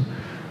 terrorism,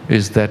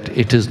 is that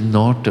it is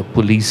not a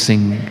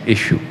policing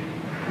issue.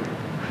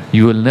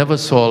 You will never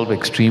solve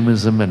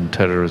extremism and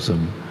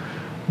terrorism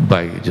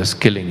by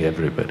just killing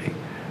everybody.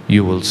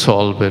 You will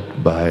solve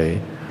it by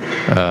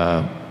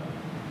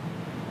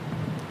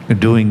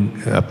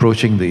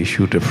approaching the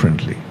issue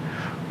differently,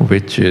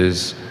 which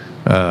is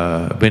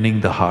winning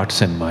the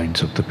hearts and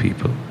minds of the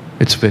people.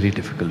 It's very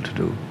difficult to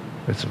do.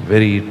 It's a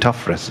very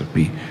tough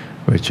recipe,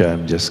 which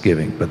I'm just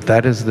giving. But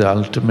that is the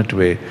ultimate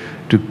way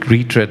to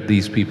retread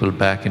these people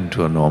back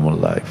into a normal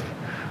life.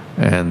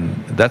 And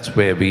that's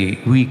where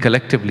we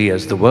collectively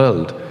as the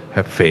world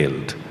have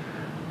failed.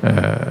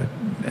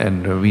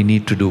 And we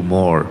need to do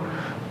more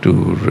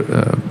to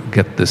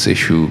get this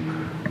issue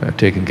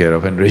taken care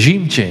of. And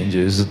regime change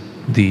is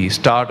the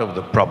start of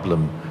the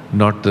problem,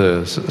 not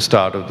the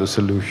start of the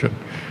solution.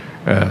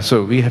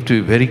 So we have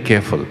to be very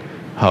careful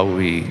how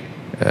we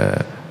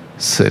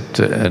sit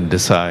and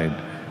decide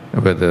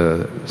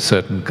whether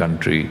certain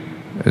country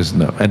is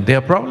no. And they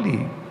are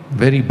probably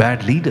very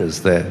bad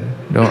leaders there.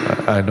 No,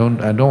 I don't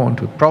want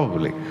to,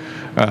 probably.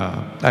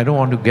 I don't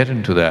want to get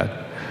into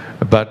that.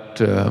 But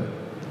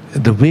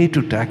the way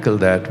to tackle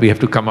that, we have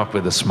to come up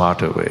with a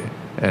smarter way,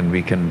 and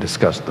we can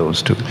discuss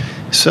those two.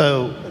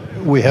 So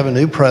we have a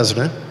new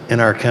president in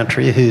our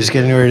country who's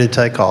getting ready to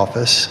take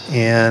office,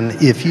 and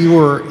if you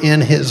were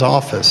in his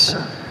office,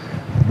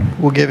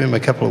 we'll give him a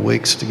couple of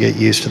weeks to get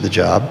used to the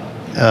job.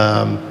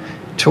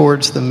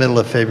 Towards the middle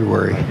of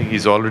February. I think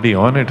he's already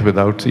on it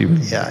without even,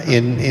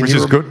 which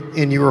is good.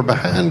 And you were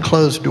behind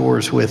closed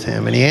doors with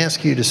him, and he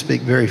asked you to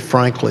speak very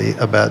frankly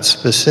about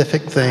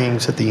specific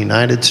things that the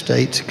United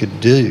States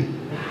could do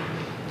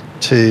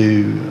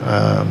to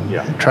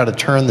try to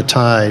turn the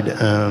tide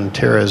on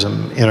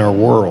terrorism in our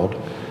world.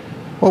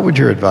 What would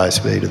your advice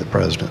be to the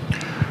president?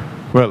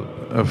 Well,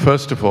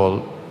 first of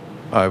all,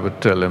 I would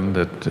tell him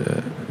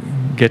that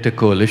get a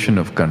coalition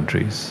of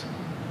countries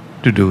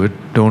to do it.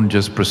 Don't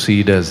just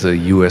proceed as a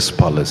US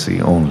policy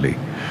only.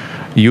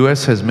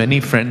 US has many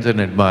friends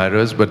and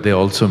admirers, but there are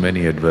also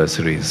many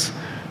adversaries,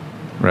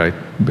 right?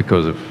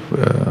 Because of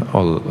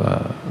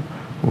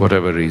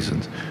whatever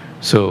reasons.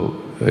 So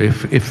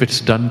if it's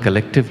done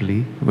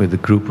collectively with a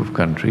group of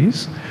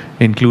countries,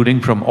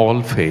 including from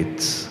all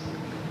faiths,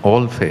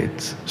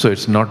 so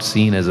it's not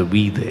seen as a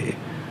we-they,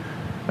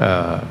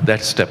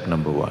 that's step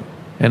number one.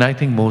 And I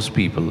think most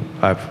people,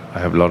 I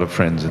have a lot of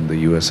friends in the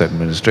US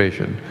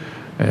administration,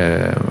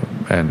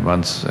 and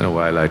once in a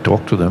while I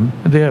talk to them,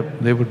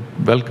 they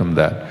would welcome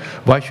that.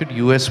 Why should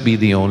US be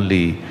the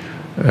only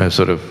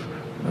sort of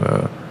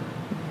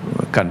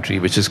country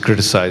which is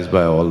criticized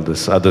by all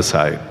this other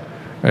side?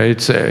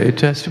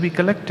 It has to be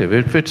collective.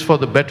 If it's for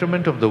the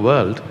betterment of the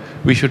world,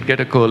 we should get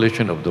a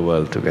coalition of the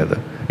world together,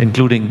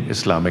 including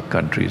Islamic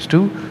countries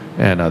too,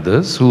 and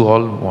others who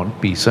all want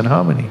peace and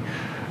harmony.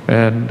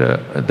 And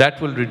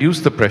that will reduce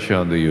the pressure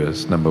on the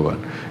US, number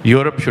one.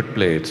 Europe should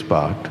play its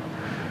part.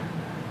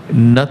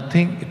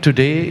 Nothing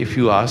today, if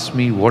you ask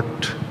me what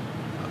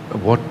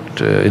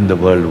in the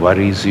world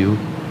worries you,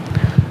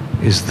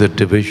 is the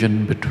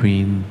division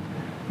between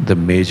the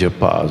major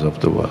powers of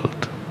the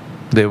world.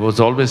 There was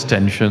always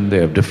tension, they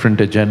have different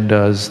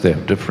agendas, they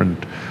have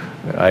different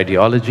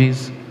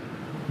ideologies,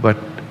 but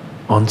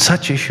on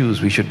such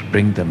issues we should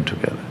bring them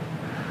together.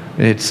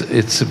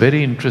 It's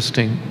very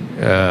interesting.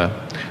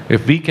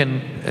 If we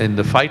can, in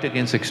the fight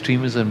against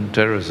extremism and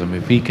terrorism,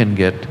 if we can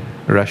get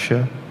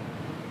Russia,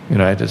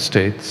 United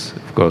States,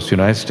 of course,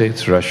 United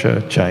States,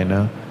 Russia,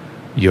 China,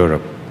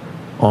 Europe,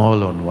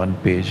 all on one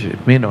page,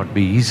 it may not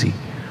be easy.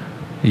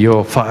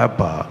 Your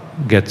firepower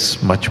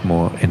gets much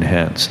more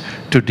enhanced.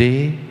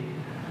 Today,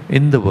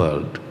 in the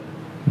world,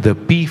 the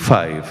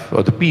P5,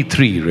 or the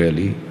P3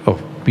 really, or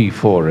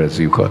P4 as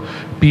you call it,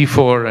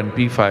 P4 and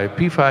P5.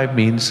 P5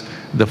 means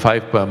the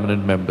 5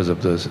 permanent members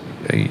of the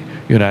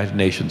United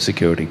Nations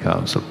Security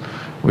Council,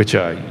 which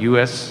are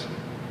US,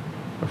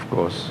 of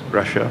course,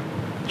 Russia,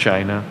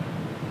 China,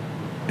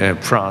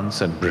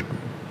 France and Britain.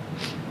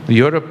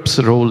 Europe's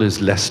role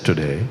is less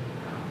today,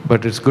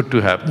 but it's good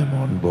to have them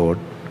on board.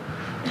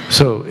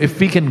 So if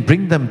we can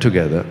bring them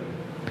together,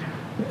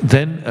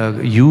 then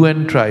the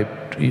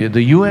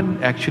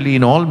UN actually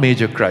in all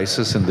major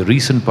crises in the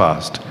recent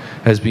past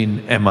has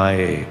been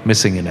MIA,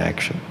 missing in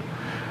action.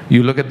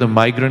 You look at the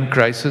migrant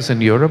crisis in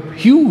Europe,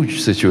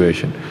 huge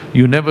situation.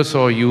 You never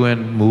saw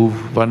UN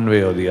move one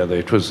way or the other.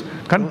 It was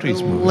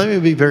countries moving. Let me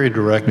be very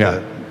direct,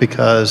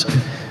 because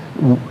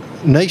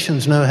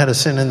nations know how to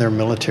send in their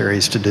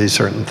militaries to do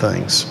certain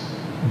things.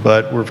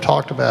 But we've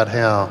talked about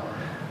how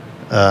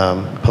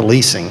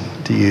policing,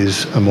 to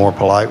use a more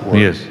polite word,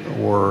 yes,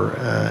 or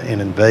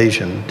an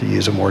invasion, to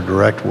use a more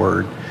direct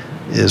word,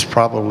 is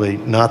probably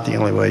not the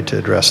only way to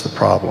address the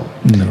problem.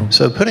 No.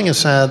 So putting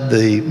aside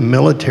the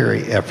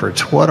military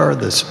efforts, what are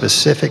the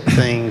specific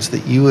things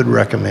that you would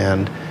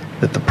recommend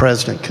that the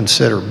president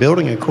consider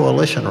building a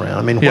coalition around?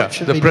 I mean, what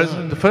should be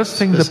done? The first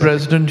thing the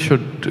president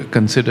should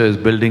consider is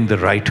building the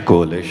right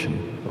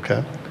coalition.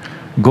 Okay.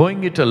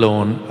 Going it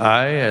alone,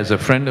 I, as a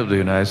friend of the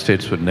United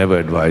States, would never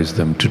advise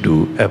them to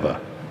do, ever.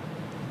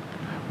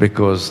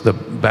 Because the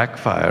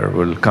backfire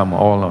will come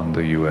all on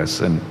the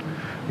US, and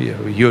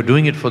you're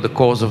doing it for the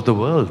cause of the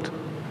world.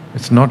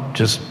 It's not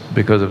just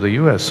because of the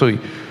US. So,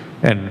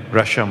 and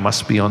Russia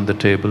must be on the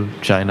table,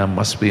 China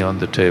must be on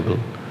the table,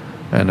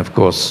 and of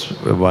course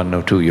 1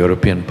 or 2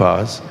 European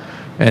powers,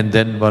 and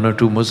then 1 or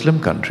 2 Muslim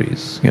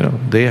countries.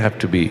 They have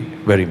to be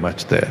very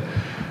much there,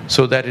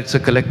 so that it's a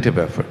collective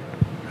effort.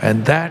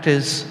 And that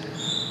is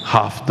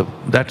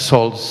that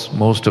solves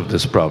most of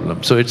this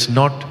problem. So it's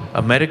not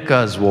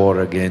America's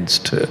war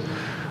against a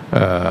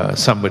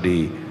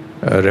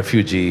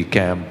refugee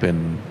camp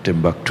in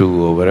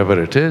Timbuktu or wherever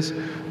it is,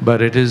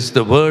 but it is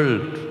the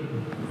world,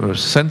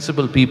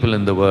 sensible people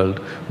in the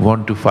world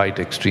want to fight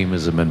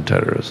extremism and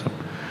terrorism.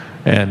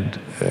 And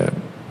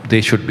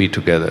they should be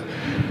together.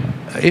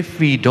 If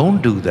we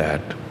don't do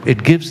that,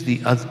 it gives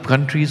the other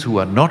countries who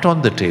are not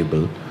on the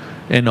table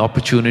an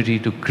opportunity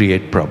to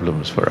create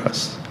problems for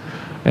us.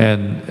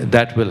 And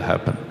that will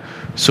happen.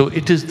 So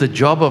it is the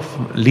job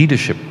of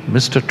leadership,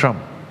 Mr.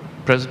 Trump,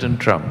 President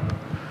Trump,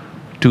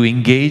 to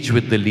engage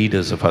with the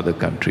leaders of other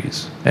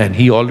countries. And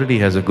he already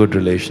has a good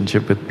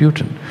relationship with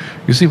Putin.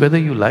 You see, whether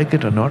you like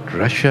it or not,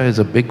 Russia is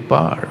a big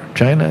power,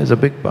 China is a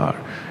big power.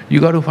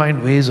 You got to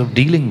find ways of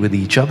dealing with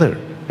each other.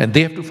 And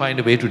they have to find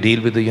a way to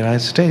deal with the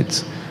United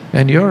States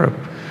and Europe.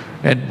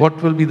 And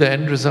what will be the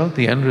end result?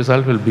 The end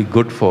result will be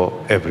good for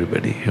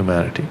everybody,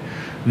 humanity.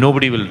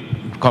 Nobody will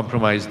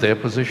compromise their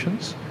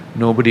positions.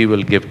 Nobody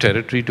will give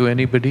territory to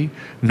anybody.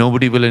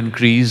 Nobody will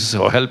increase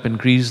or help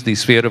increase the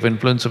sphere of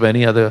influence of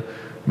any other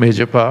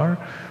major power.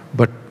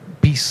 But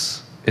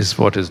peace is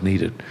what is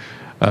needed.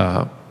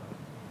 And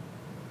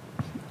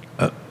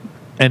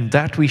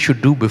that we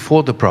should do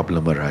before the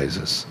problem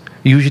arises.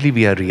 Usually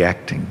we are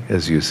reacting,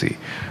 as you see.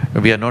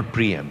 We are not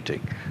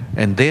preempting.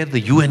 And there the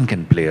UN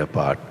can play a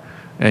part.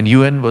 And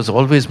UN was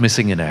always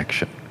missing in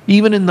action.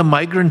 Even in the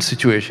migrant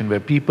situation where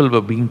people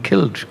were being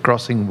killed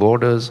crossing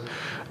borders,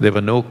 there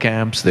were no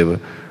camps, they were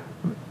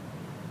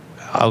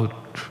out,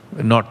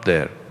 not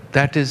there.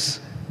 That is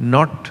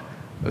not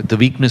the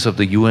weakness of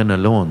the UN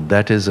alone.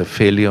 That is a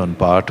failure on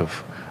part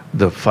of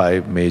the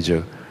 5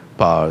 major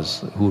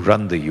powers who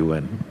run the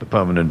UN, the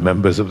permanent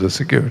members of the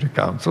Security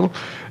Council.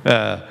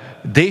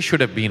 They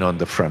should have been on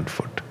the front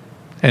foot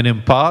and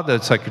empower the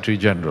Secretary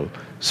General,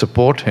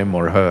 support him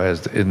or her,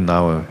 as in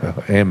now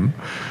him,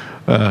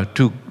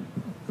 to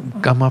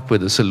come up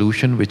with a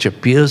solution which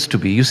appears to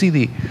be, you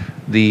see,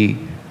 the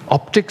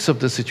optics of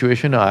the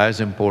situation are as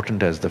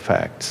important as the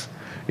facts.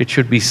 It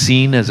should be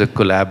seen as a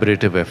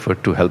collaborative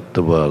effort to help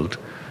the world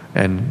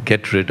and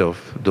get rid of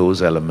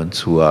those elements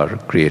who are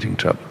creating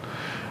trouble.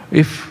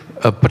 If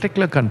a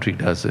particular country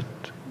does it,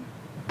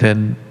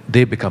 then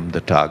they become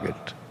the target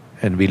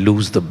and we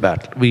lose the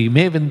battle. We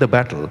may win the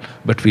battle,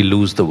 but we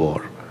lose the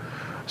war.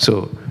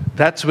 So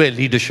that's where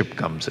leadership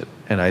comes in.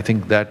 And I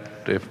think that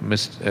if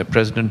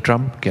President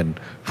Trump can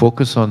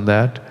focus on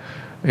that,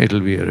 it'll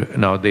be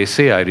now they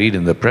say, I read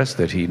in the press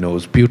that he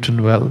knows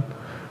Putin well.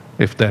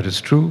 If that is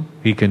true,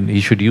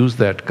 he should use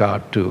that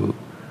card to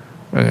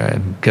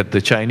and get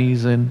the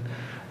Chinese in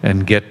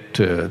and get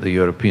the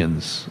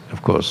Europeans,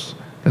 of course,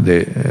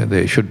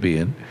 they should be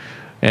in.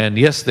 And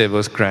yes, there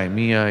was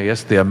Crimea,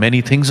 yes, there are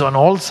many things on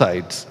all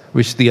sides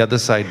which the other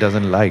side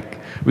doesn't like.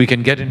 We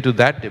can get into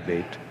that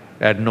debate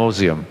ad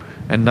nauseum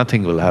and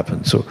nothing will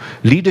happen. So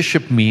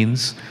leadership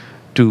means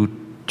to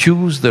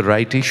choose the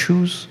right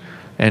issues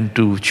and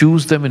to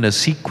choose them in a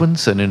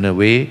sequence and in a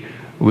way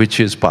which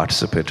is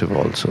participative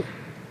also.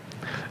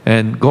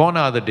 And gone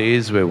are the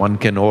days where one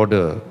can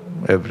order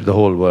the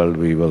whole world,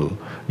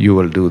 you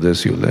will do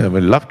this, I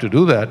would love to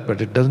do that,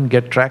 but it doesn't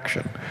get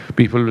traction.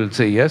 People will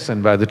say yes,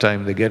 and by the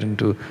time they get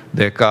into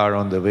their car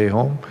on the way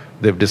home,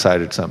 they've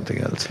decided something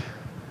else.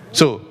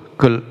 So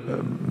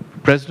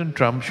President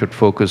Trump should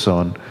focus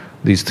on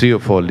these 3 or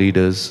 4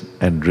 leaders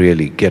and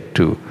really get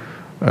to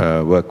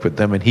work with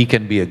them, and he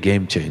can be a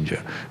game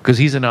changer because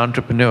he's an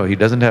entrepreneur. He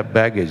doesn't have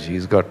baggage.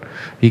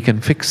 He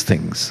can fix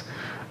things,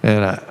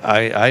 and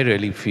I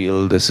really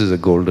feel this is a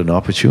golden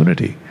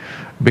opportunity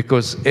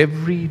because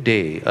every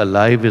day a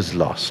life is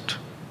lost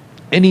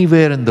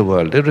anywhere in the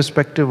world,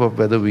 irrespective of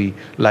whether we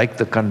like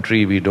the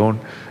country, we don't.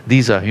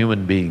 These are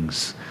human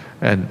beings,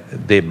 and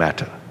they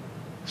matter.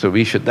 So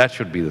that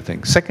should be the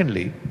thing.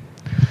 Secondly,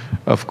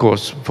 of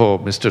course, for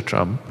Mr.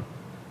 Trump,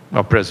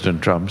 or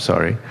President Trump,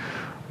 sorry,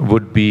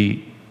 would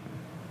be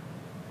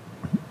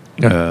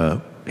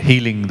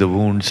healing the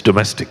wounds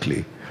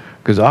domestically.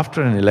 Because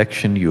after an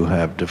election, you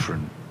have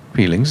different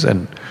feelings,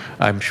 and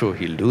I'm sure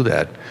he'll do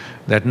that.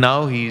 That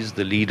now he's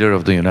the leader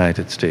of the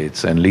United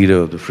States and leader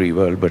of the free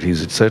world, but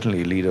he's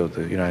certainly leader of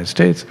the United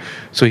States.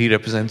 So he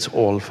represents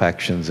all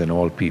factions and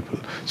all people.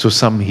 So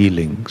some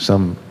healing,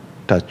 some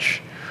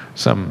touch,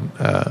 some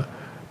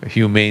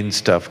humane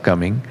stuff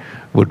coming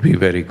would be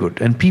very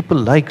good. And people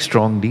like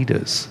strong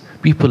leaders.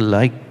 People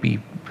like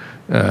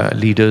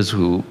leaders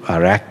who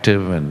are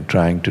active and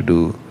trying to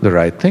do the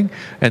right thing.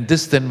 And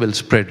this then will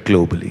spread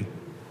globally.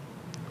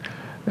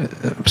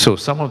 So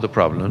some of the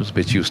problems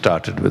which you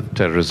started with,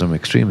 terrorism,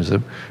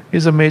 extremism,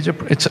 is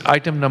it's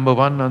item number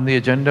 1 on the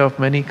agenda of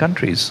many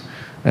countries.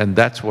 And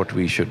that's what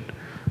we should.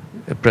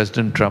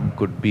 President Trump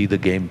could be the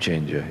game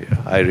changer here.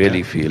 I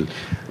really feel.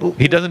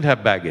 He doesn't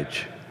have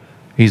baggage.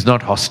 He's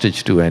not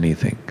hostage to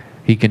anything.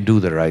 He can do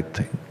the right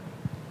thing.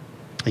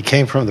 He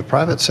came from the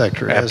private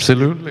sector.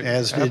 Absolutely.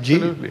 As did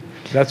Absolutely. you.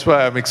 That's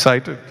why I'm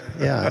excited.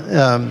 Yeah.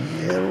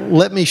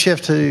 Let me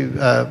shift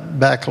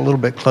back a little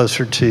bit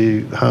closer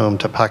to home,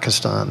 to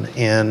Pakistan,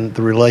 and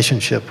the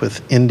relationship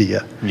with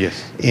India.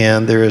 Yes.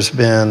 And there has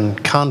been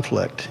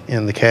conflict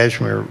in the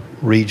Kashmir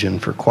region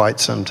for quite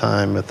some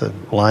time with the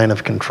line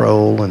of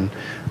control, and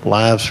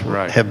lives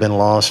have been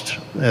lost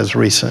as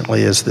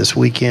recently as this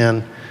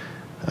weekend.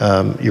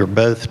 You're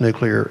both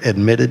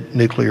admitted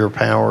nuclear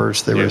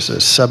powers. There was a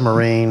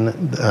submarine,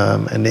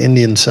 an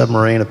Indian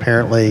submarine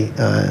apparently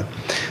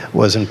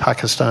was in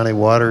Pakistani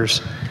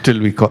waters. Till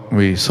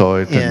we saw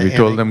it and we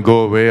told them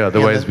go away,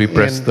 otherwise we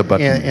pressed the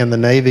button. And the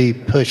Navy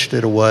pushed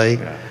it away.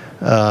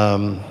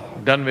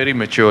 Done very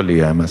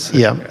maturely, I must say.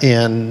 Yeah,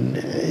 and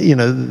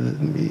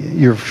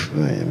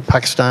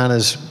Pakistan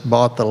has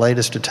bought the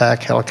latest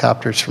attack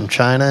helicopters from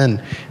China,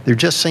 and there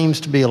just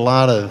seems to be a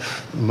lot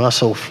of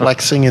muscle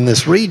flexing in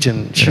this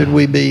region. Should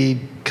we be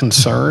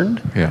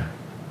concerned? Yeah.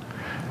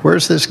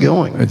 Where's this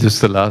going?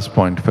 Just the last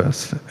point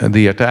first.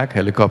 The attack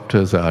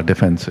helicopters are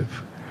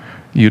defensive.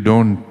 You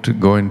don't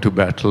go into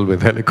battle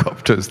with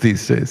helicopters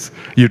these days.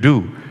 You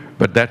do,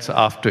 but that's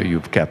after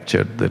you've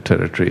captured the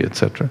territory,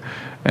 etc.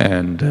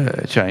 And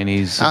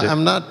Chinese.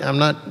 I'm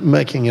not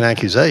making an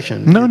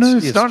accusation. No,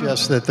 it's not. It's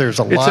just that there's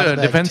a lot of activity.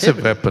 It's a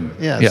defensive weapon.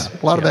 Yes,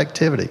 a lot of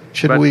activity.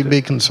 Should we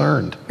be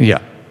concerned? Yeah.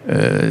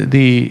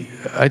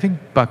 I think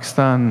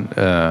Pakistan,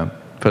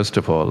 first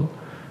of all,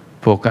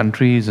 for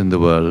countries in the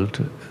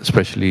world,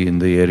 especially in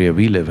the area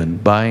we live in,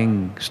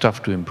 buying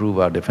stuff to improve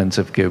our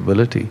defensive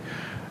capability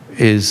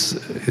is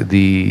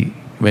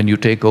when you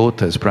take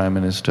oath as Prime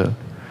Minister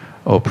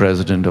or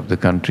President of the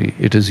country,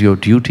 it is your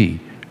duty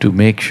to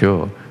make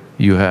sure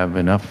you have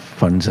enough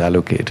funds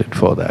allocated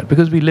for that.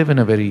 Because we live in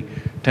a very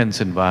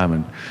tense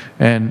environment.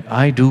 And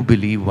I do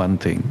believe one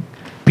thing,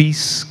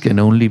 peace can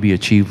only be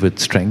achieved with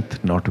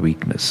strength, not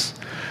weakness.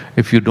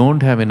 If you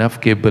don't have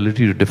enough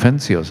capability to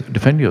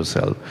defend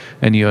yourself,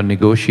 and you're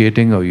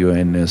negotiating or you're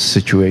in a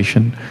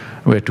situation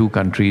where two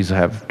countries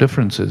have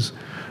differences,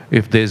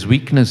 if there's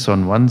weakness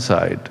on one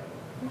side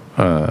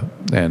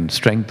and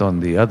strength on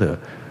the other,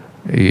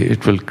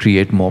 it will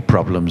create more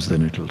problems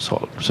than it will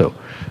solve. So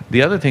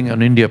the other thing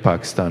on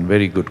India-Pakistan,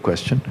 very good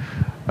question.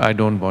 I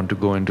don't want to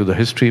go into the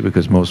history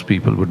because most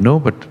people would know,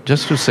 but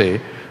just to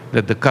say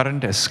that the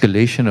current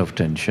escalation of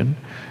tension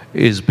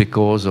is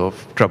because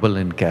of trouble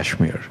in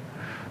Kashmir.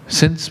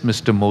 Since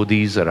Mr.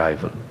 Modi's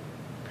arrival,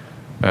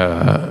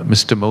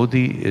 Mr.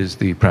 Modi is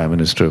the Prime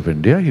Minister of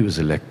India. He was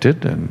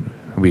elected, and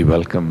we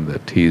welcome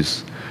that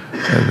he's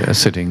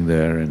sitting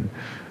there.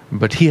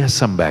 But he has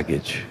some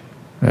baggage.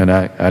 And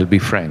I'll be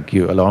frank.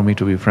 You allow me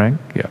to be frank?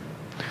 Yeah.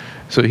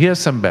 So he has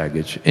some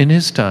baggage. In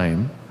his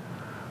time,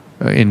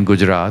 in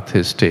Gujarat,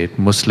 his state,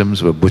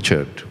 Muslims were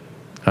butchered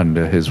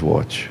under his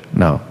watch.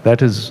 Now,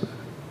 that is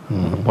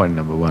point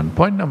number 1.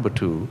 Point number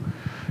 2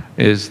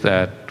 is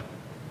that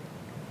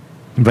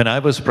when I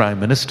was Prime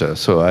Minister,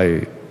 so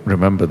I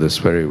remember this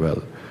very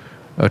well,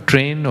 a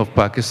train of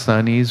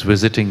Pakistanis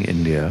visiting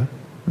India,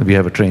 we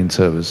have a train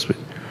service,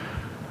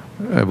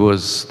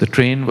 the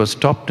train was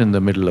stopped in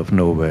the middle of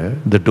nowhere,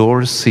 the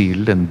doors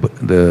sealed, and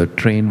the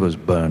train was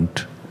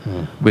burnt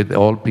with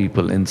all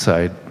people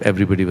inside.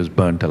 Everybody was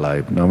burnt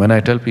alive. Now, when I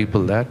tell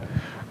people that,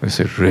 they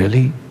say,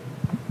 really?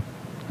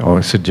 Oh,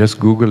 I said, just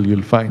Google,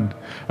 you'll find.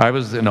 I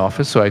was in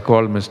office, so I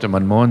called Mr.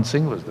 Manmohan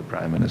Singh was the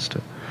Prime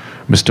Minister.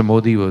 Mr.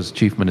 Modi was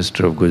Chief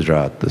Minister of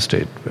Gujarat, the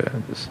state where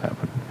this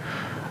happened.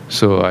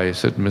 So I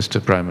said,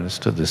 Mr. Prime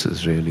Minister, this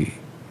is really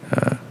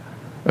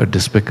a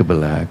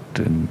despicable act,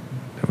 and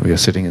we are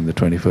sitting in the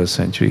 21st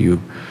century.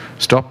 You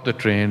stopped the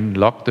train,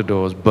 locked the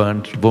doors,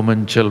 burnt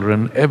women,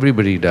 children,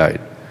 everybody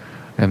died.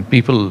 And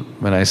people,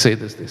 when I say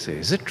this, they say,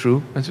 is it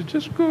true? I said,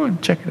 just go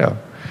and check it out.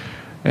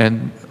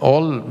 And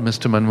all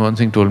Mr. Manmohan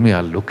Singh told me,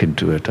 I'll look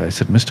into it. I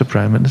said, Mr.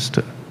 Prime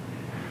Minister,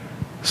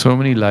 so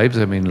many lives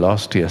have been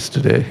lost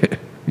yesterday.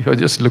 You're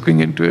just looking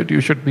into it. You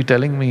should be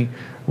telling me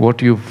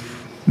what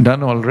you've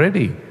done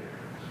already.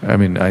 I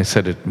mean, I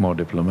said it more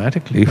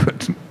diplomatically,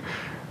 but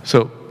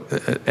so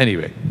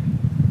anyway,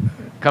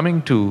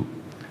 coming to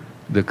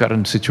the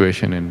current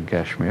situation in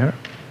Kashmir,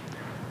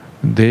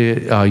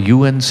 there are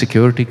UN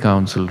Security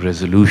Council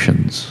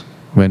resolutions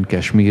when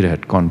Kashmir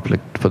had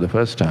conflict for the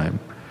first time,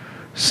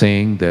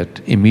 saying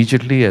that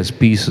immediately as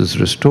peace is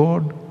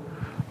restored,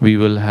 we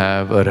will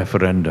have a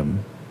referendum.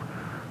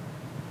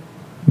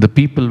 The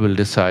people will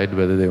decide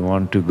whether they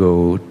want to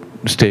go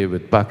stay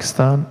with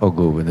Pakistan or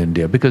go with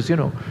India. Because, you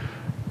know,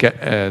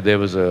 there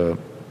was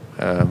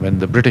when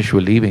the British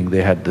were leaving,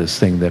 they had this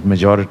thing that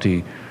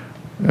majority,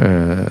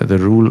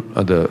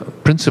 the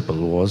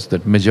principle was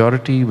that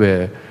majority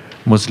where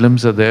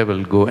Muslims are there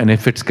will go, and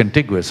if it's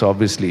contiguous,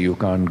 obviously you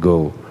can't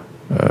go,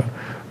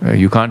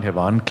 you can't have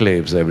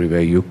enclaves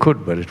everywhere. You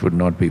could, but it would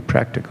not be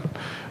practical.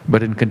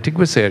 But in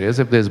contiguous areas,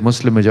 if there's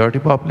Muslim majority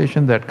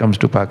population, that comes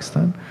to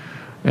Pakistan,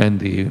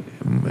 and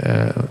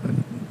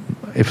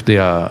if they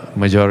are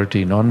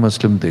majority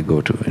non-Muslim, they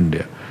go to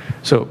India.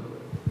 So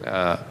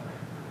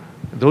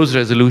those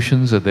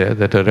resolutions are there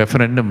that a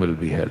referendum will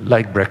be held,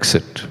 like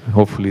Brexit.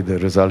 Hopefully the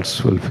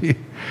results will be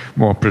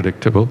more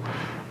predictable.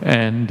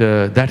 And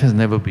that has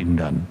never been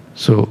done.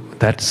 So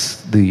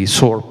that's the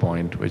sore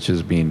point, which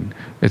has been,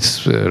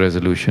 it's a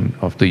resolution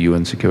of the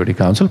UN Security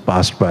Council,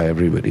 passed by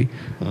everybody,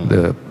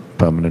 the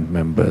permanent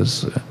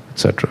members,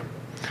 etc.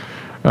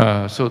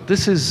 So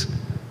this is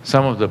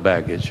some of the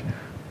baggage.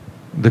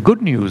 The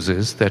good news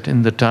is that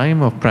in the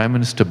time of Prime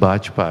Minister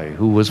Bajpayee,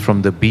 who was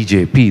from the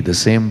BJP, the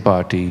same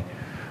party,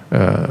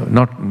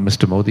 not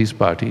Mr. Modi's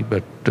party,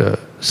 but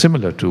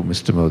similar to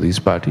Mr. Modi's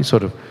party,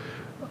 sort of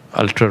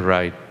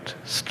ultra-right,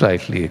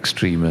 slightly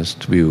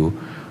extremist view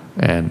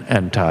and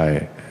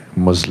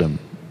anti-Muslim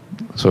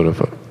sort of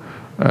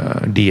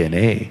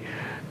DNA.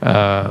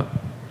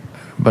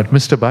 But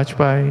Mr.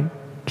 Bajpayee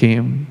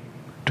came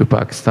to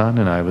Pakistan,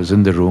 and I was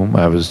in the room.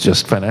 I was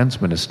just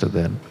finance minister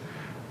then.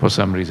 For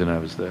some reason I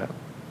was there.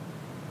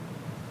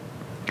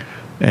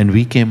 And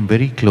we came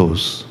very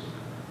close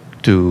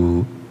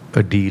to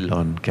a deal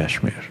on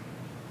Kashmir.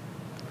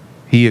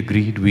 He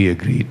agreed, we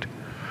agreed.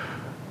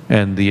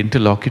 And the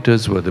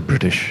interlocutors were the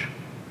British.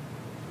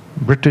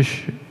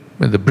 British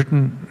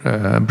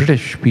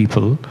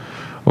people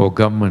or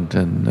government,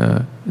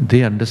 and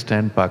they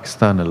understand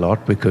Pakistan a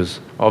lot because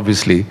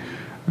obviously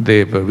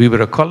we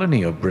were a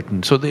colony of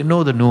Britain, so they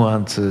know the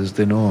nuances,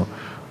 they know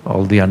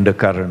all the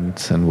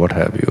undercurrents and what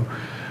have you.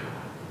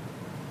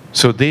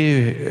 So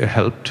they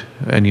helped,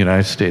 and the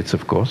United States,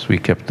 of course, we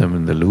kept them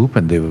in the loop,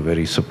 and they were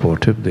very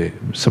supportive. They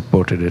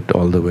supported it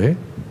all the way.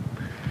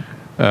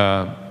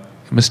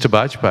 Mr.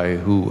 Bajpayee,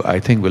 who I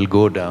think will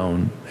go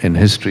down in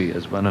history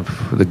as one of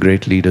the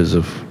great leaders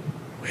of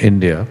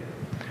India,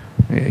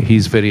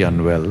 he's very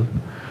unwell.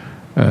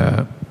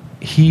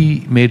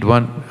 He made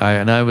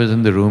and I was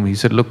in the room, he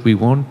said, look, we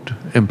won't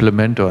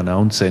implement or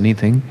announce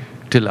anything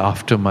till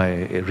after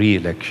my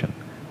re-election.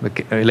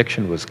 The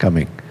election was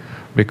coming,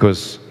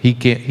 because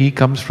he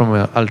comes from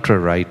an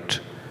ultra-right,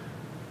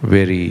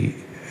 very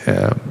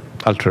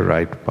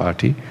ultra-right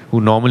party,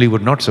 who normally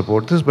would not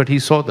support this, but he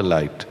saw the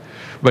light.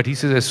 But he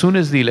says, as soon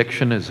as the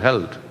election is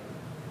held,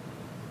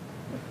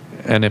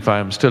 and if I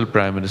am still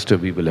Prime Minister,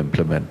 we will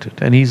implement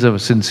it. And he's a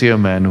sincere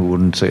man who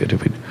wouldn't say it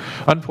if he...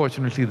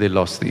 Unfortunately, they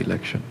lost the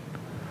election.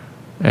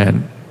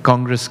 And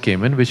Congress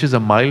came in, which is a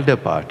milder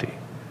party.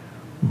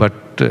 But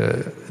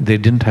they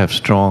didn't have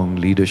strong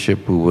leadership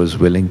who was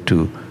willing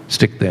to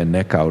stick their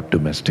neck out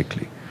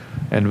domestically.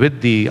 And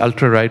with the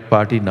ultra-right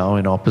party now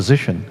in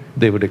opposition,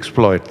 they would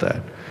exploit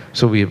that.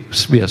 So we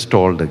are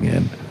stalled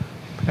again.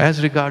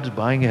 As regards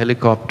buying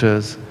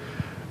helicopters,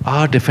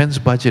 our defense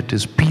budget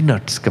is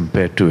peanuts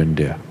compared to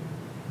India.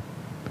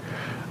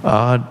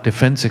 Our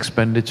defense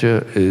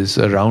expenditure is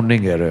a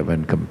rounding error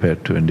when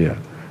compared to India.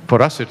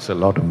 For us, it's a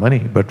lot of money,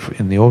 but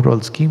in the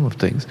overall scheme of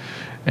things.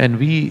 And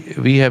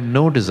we have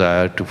no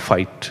desire to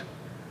fight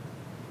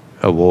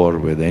a war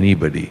with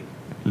anybody,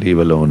 leave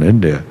alone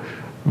India.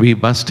 We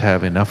must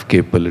have enough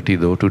capability,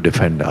 though, to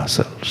defend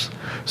ourselves.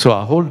 So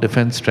our whole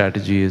defense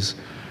strategy is,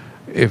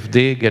 if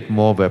they get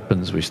more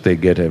weapons, which they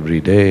get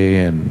every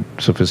day, and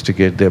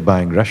sophisticated, they're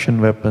buying Russian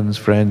weapons,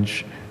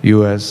 French,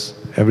 US,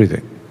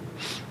 everything.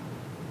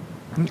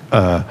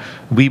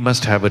 We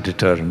must have a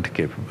deterrent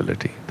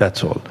capability,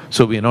 that's all.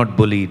 So we are not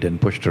bullied and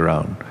pushed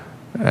around.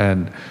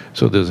 And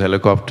so there's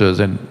helicopters,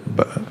 and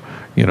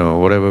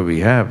whatever we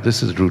have,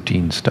 this is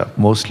routine stuff.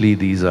 Mostly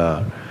these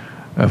are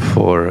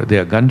they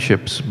are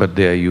gunships, but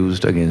they are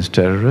used against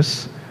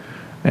terrorists,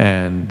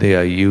 and they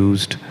are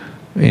used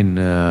in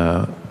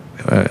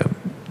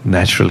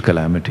natural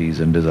calamities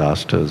and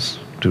disasters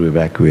to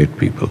evacuate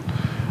people.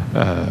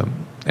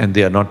 And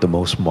they are not the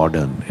most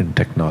modern in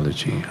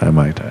technology, I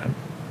might add.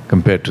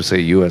 Compared to, say,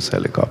 US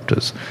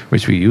helicopters,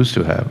 which we used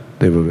to have,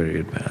 they were very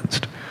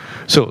advanced.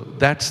 So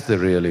that's the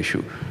real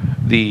issue.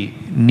 The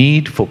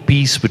need for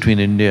peace between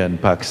India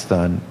and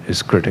Pakistan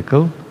is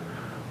critical.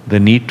 The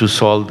need to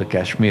solve the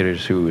Kashmir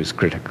issue is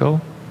critical.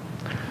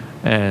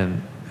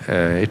 And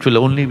it will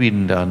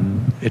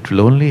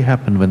only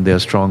happen when there are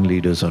strong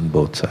leaders on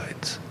both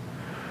sides.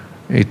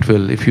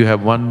 If you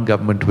have one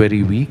government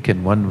very weak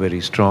and one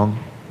very strong,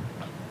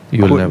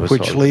 you will never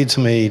solve it. Which leads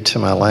me to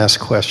my last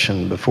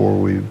question before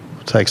we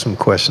take some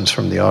questions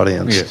from the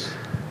audience. Yes.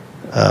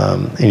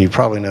 And you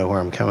probably know where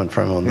I'm coming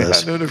from on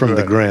this, from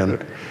the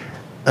grin.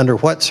 Under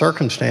what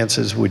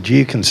circumstances would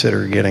you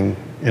consider getting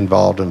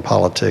involved in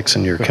politics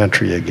in your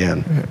country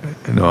again?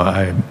 No,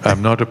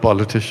 I'm not a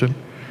politician.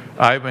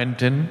 I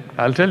went in,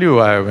 I'll tell you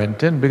why I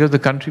went in, because the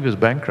country was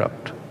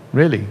bankrupt,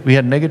 really. We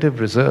had negative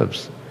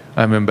reserves.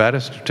 I'm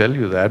embarrassed to tell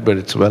you that, but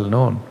it's well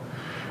known.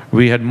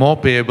 We had more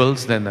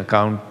payables than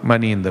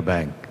money in the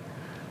bank.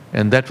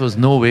 And that was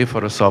no way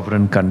for a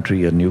sovereign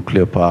country, a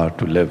nuclear power,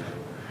 to live.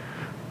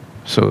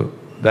 So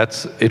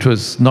it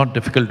was not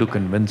difficult to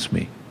convince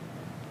me.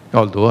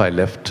 Although I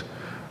left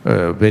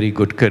a very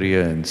good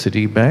career in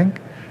Citibank,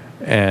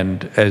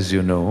 and as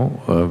you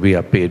know, we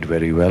are paid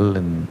very well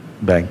in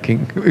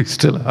banking. We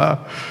still are.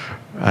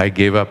 I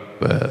gave up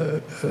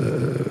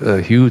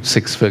a huge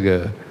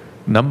six-figure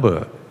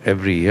number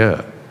every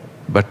year.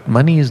 But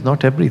money is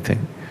not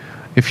everything.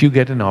 If you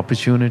get an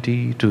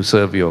opportunity to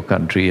serve your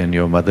country and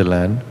your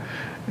motherland,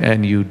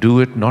 and you do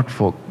it not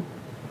for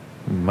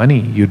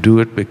money, you do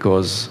it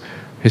because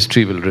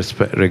history will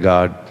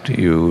regard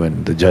you,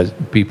 and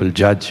people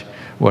judge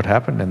what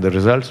happened, and the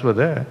results were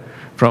there.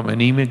 From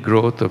anemic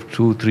growth of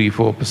 2, 3,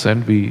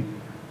 4%, we,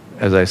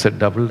 as I said,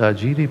 doubled our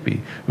GDP.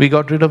 We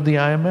got rid of the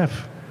IMF.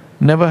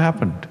 Never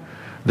happened.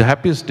 The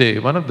happiest day,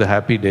 one of the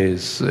happy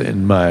days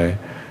in my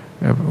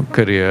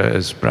career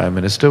as Prime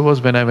Minister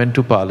was when I went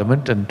to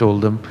Parliament and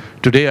told them,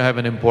 today I have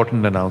an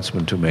important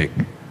announcement to make.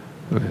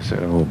 They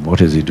said, oh,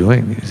 what is he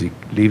doing? Is he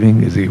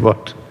leaving? Is he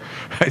what?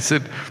 I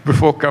said,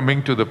 before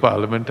coming to the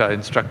Parliament, I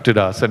instructed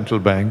our central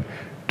bank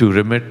to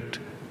remit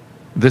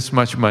this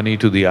much money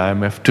to the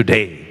IMF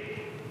today,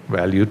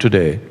 value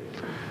today,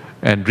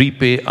 and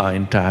repay our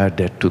entire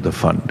debt to the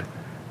fund.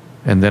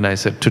 And then I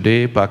said,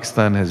 today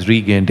Pakistan has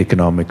regained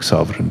economic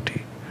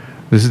sovereignty.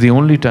 This is the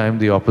only time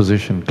the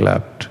opposition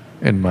clapped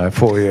in my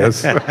 4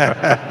 years.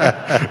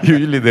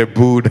 Usually they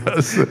booed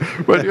us.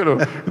 But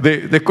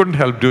they couldn't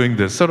help doing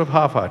this, sort of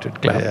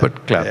half-hearted clap,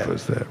 but clap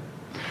was there.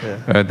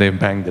 Yeah. They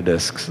bang the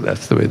desks,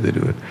 that's the way they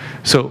do it.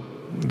 So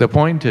the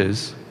point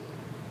is,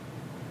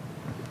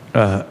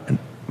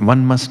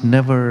 one must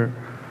never,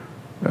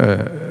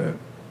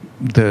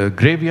 the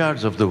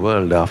graveyards of the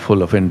world are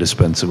full of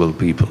indispensable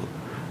people.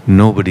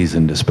 Nobody's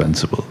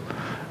indispensable.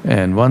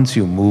 And once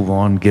you move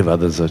on, give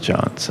others a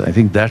chance. I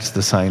think that's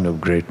the sign of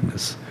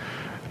greatness.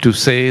 To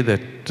say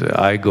that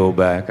I go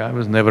back, I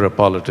was never a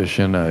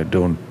politician, I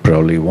don't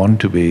probably want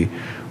to be,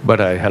 but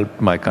I helped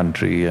my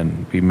country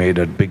and we made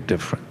a big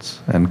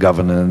difference. And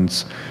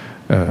governance,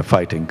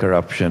 fighting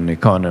corruption,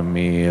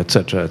 economy,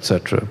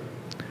 etc.,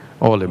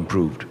 all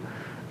improved.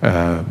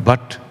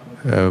 But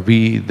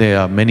there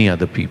are many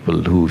other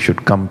people who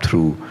should come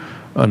through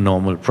a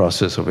normal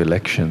process of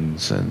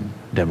elections and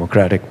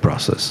democratic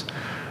process.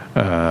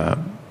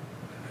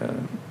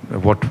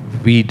 What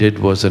we did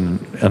was an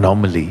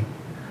anomaly.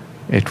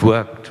 It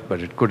worked,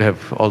 but it could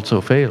have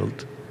also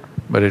failed.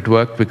 But it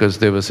worked because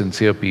there were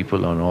sincere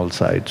people on all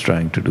sides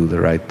trying to do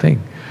the right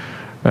thing.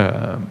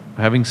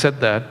 Having said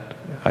that,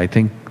 I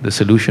think the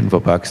solution for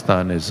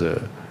Pakistan is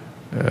a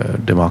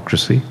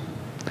democracy,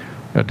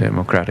 a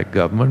democratic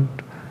government.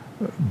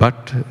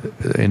 But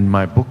in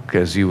my book,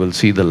 as you will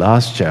see the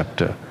last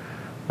chapter,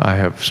 I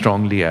have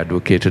strongly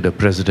advocated a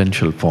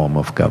presidential form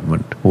of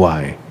government.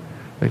 Why?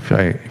 If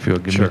you'll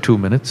give me 2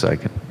 minutes, I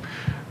can.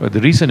 The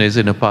reason is,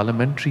 in a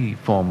parliamentary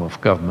form of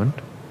government,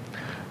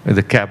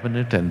 the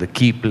cabinet and the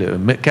key player,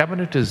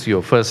 cabinet is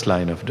your first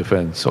line of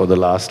defense or the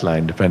last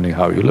line, depending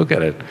how you look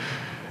at it.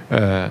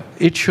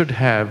 It should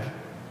have,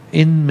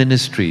 in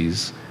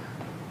ministries,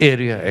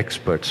 area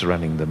experts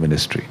running the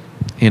ministry.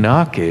 In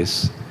our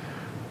case,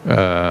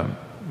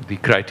 the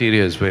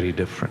criteria is very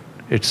different.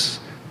 It's,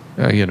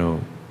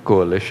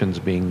 coalitions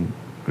being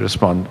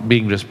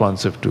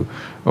responsive to,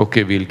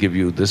 okay, we'll give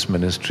you this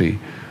ministry,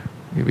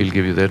 we'll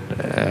give you that,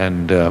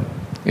 and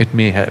it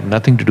may have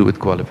nothing to do with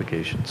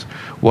qualifications.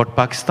 What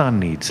Pakistan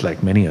needs,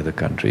 like many other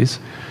countries,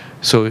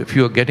 so if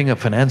you're getting a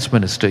finance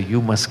minister,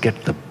 you must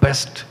get the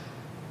best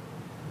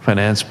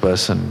finance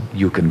person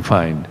you can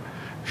find.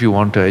 If you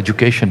want an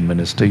education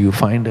minister, you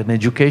find an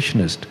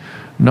educationist,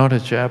 not a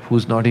chap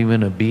who's not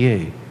even a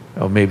BA,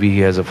 or maybe he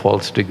has a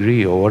false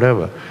degree or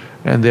whatever.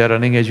 and they are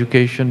running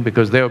education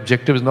because their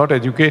objective is not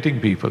educating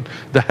people.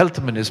 The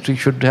health ministry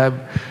should have,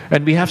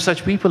 and we have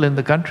such people in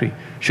the country,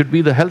 should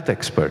be the health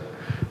expert.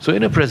 So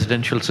in a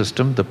presidential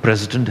system, the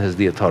president has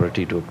the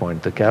authority to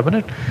appoint the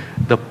cabinet.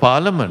 The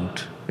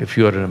parliament, if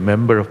you are a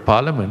member of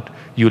parliament,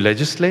 you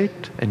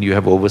legislate and you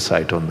have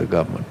oversight on the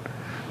government.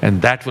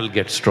 And that will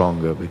get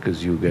stronger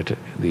because you get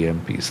the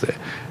MPs there.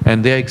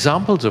 And there are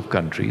examples of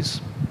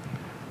countries,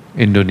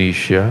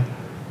 Indonesia,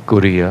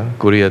 Korea.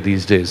 Korea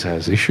these days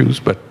has issues,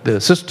 but the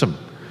system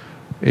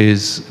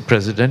is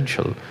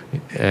presidential.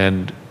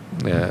 And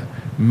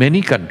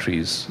many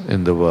countries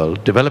in the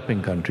world,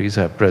 developing countries,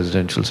 have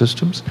presidential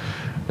systems.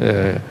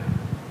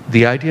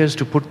 The idea is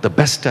to put the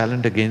best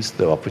talent against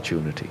the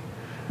opportunity.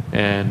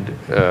 And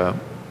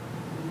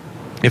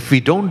if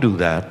we don't do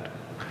that,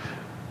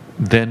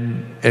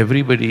 then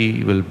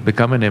everybody will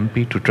become an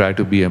MP to try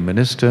to be a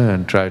minister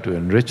and try to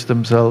enrich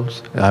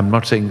themselves. I'm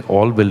not saying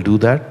all will do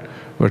that,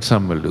 but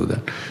some will do that.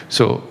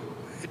 So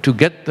to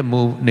get the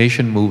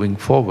nation moving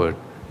forward,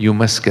 you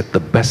must get the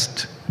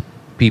best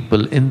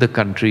people in the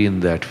country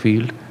in that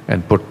field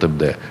and put them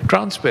there,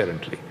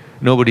 transparently.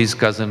 Nobody's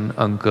cousin,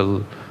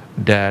 uncle,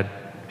 dad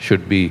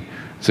should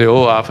say,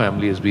 oh, our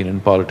family has been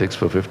in politics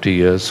for 50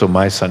 years, so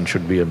my son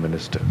should be a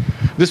minister.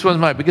 This was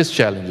my biggest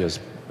challenge,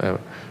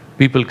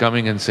 people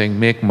coming and saying,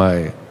 make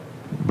my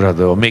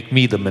brother or make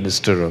me the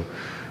minister of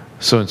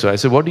so-and-so. I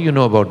said, what do you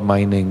know about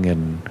mining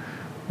and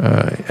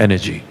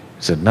energy? He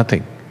said,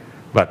 nothing,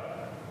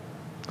 but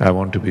I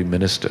want to be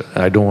minister.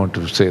 I don't want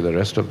to say the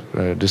rest of,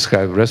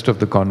 describe the rest of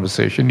the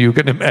conversation. You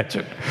can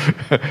imagine.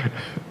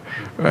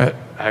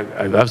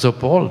 I was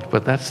appalled,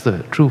 but that's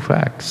the true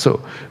fact.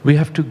 So we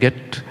have to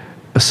get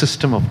a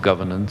system of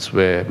governance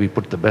where we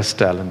put the best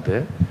talent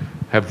there,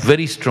 have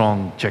very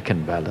strong check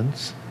and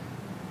balance,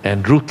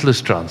 and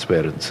ruthless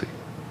transparency.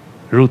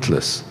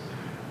 Ruthless.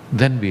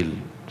 Then we'll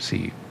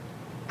see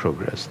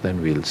progress,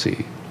 then we'll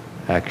see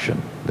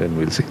action, then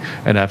we'll see.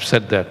 And I've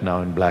said that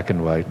now in black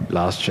and white,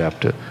 last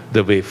chapter,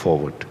 the way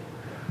forward.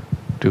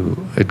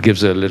 It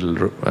gives a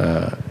little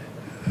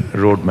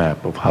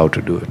roadmap of how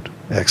to do it.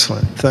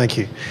 Excellent. Thank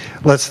you.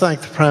 Let's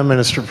thank the Prime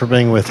Minister for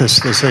being with us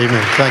this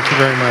evening. Thank you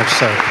very much,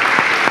 sir.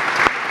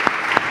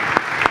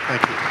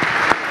 Thank you.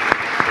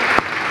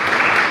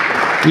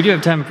 We do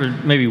have time for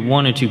maybe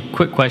one or two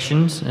quick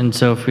questions, and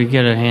so if we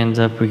get our hands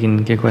up, we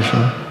can get a question.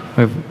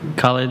 We have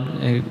Khalid,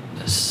 a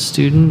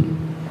student.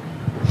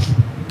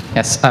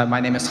 Yes,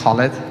 my name is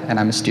Khalid, and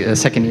I'm a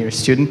second-year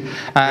student.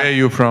 Where are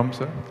you from,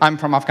 sir? I'm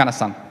from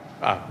Afghanistan.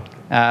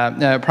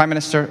 Prime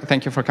Minister,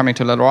 thank you for coming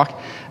to Little Rock.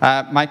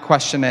 My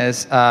question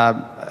is,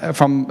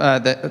 from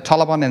the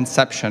Taliban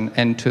inception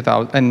in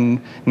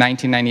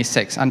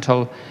 1996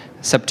 until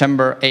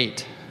September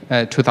 8,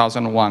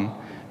 2001,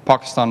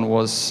 Pakistan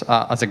was,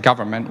 as a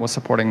government, was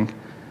supporting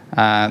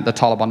the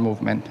Taliban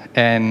movement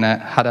and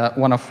had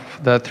one of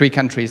the 3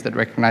 countries that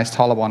recognized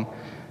Taliban,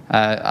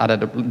 had a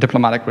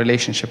diplomatic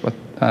relationship with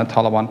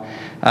Taliban.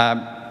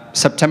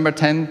 September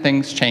 10,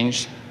 things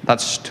changed.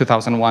 That's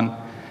 2001.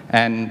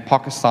 And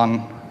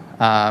Pakistan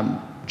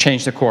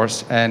changed the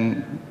course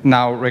and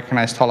now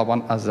recognized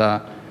Taliban as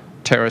a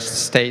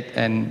terrorist state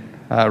and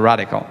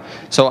radical.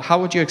 So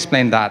how would you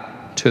explain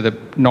that to the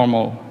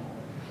normal,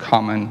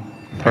 common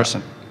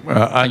person?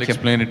 I'll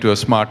explain it to a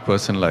smart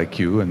person like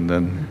you, and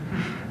then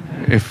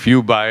if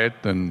you buy it,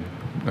 then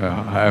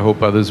I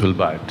hope others will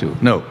buy it too.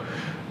 No.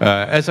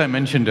 As I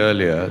mentioned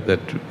earlier, that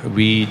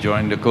we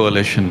joined a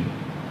coalition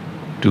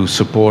to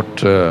support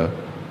the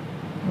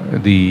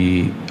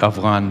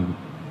Afghan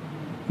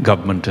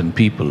government and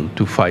people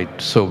to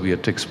fight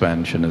Soviet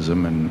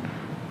expansionism, and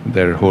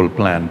their whole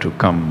plan to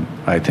come,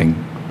 I think,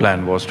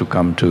 plan was to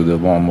come to the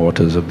warm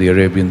waters of the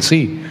Arabian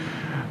Sea.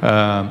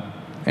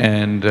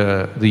 And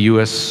the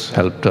US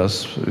helped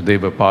us. They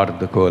were part of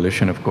the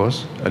coalition, of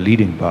course, a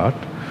leading part,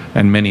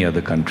 and many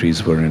other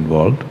countries were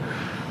involved.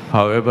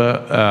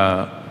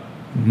 However,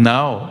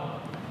 now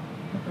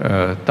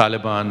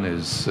Taliban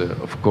is,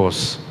 of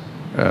course,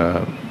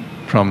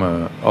 from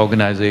an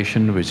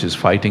organization which is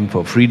fighting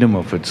for freedom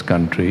of its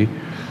country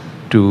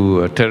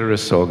to a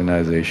terrorist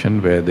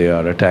organization where they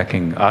are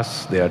attacking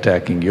us, they are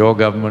attacking your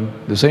government.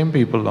 The same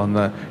people on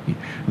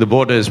the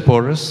border is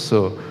porous,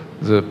 so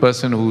the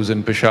person who's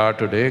in Peshawar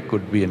today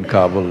could be in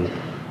Kabul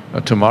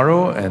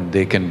tomorrow, and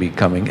they can be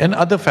coming. And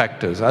other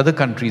factors, other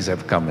countries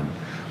have come in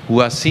who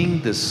are seeing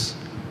this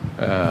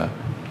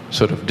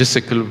sort of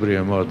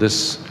disequilibrium or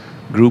this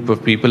group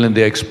of people, and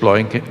they're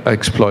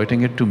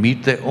exploiting it to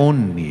meet their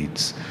own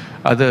needs.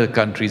 Other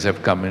countries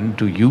have come in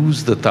to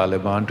use the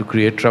Taliban to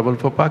create trouble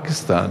for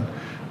Pakistan.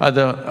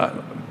 Other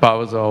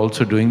powers are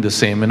also doing the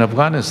same in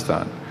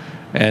Afghanistan.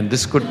 And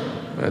this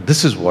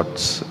is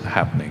what's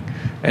happening.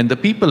 And the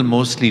people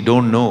mostly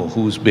don't know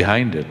who's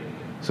behind it.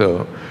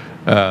 So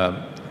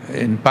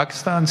in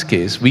Pakistan's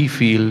case, we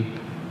feel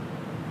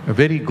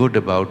very good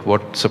about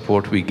what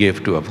support we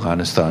gave to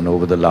Afghanistan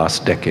over the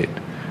last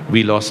decade.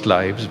 We lost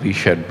lives, we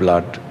shed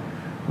blood,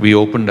 we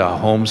opened our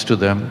homes to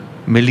them.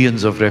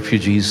 Millions of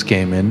refugees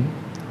came in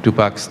to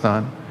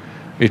Pakistan.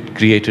 It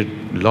created,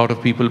 a lot of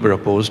people were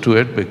opposed to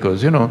it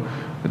because, you know,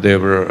 there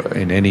were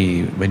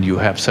when you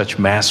have such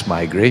mass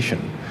migration,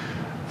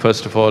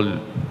 first of all,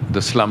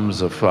 the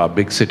slums of our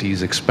big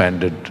cities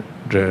expanded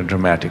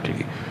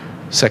dramatically.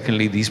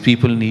 Secondly, these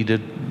people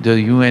needed the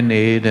UN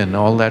aid, and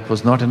all that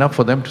was not enough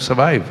for them to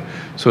survive.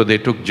 So they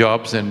took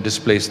jobs and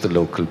displaced the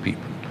local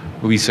people.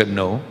 We said,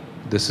 no,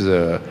 this is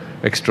an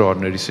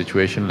extraordinary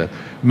situation.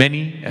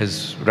 Many,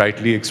 as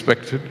rightly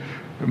expected,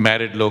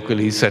 married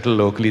locally, settled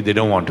locally, they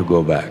don't want to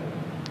go back.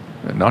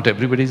 Not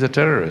everybody's a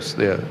terrorist.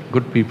 They are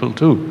good people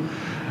too.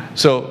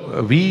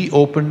 So we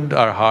opened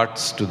our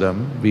hearts to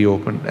them.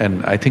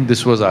 And I think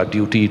this was our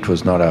duty. It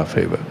was not our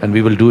favor. And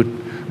we will do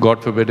it,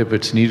 God forbid, if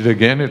it's needed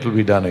again, it will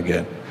be done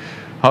again.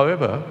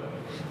 However,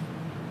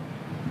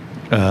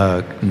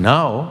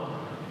 now,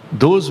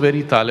 those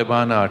very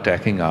Taliban are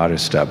attacking our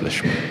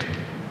establishment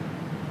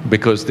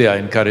because they are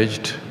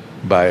encouraged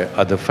by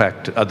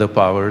other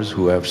powers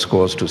who have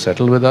scores to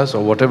settle with us,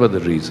 or whatever the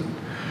reason.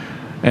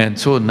 And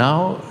so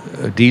now,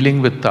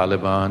 dealing with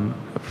Taliban,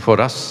 for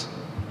us,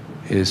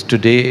 is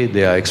today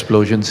there are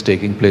explosions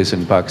taking place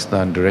in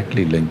Pakistan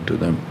directly linked to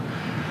them.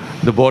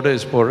 The border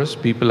is porous,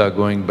 people are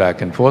going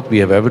back and forth. We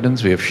have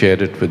evidence, we have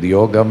shared it with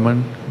your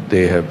government,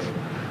 we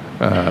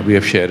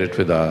have shared it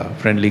with our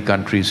friendly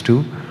countries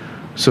too.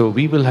 So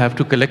we will have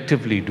to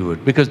collectively do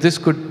it, because this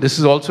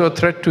is also a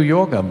threat to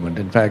your government.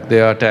 In fact,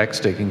 there are attacks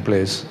taking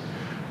place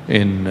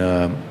in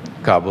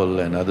Kabul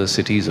and other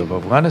cities of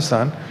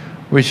Afghanistan,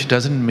 which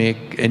doesn't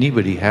make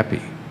anybody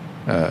happy.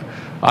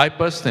 I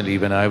personally,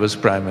 when I was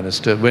Prime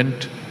Minister,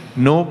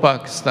 no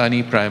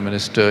Pakistani Prime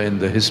Minister in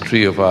the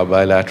history of our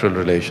bilateral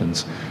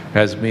relations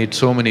has made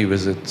so many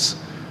visits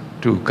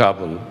to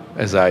Kabul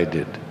as I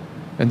did.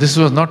 And this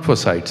was not for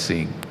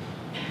sightseeing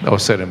or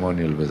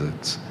ceremonial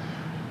visits.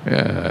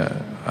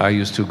 I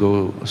used to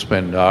go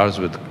spend hours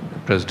with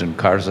President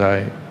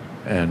Karzai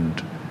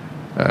and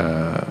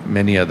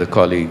many other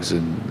colleagues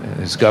in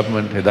his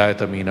government,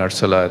 Hidayat Amin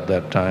Arsala at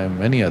that time,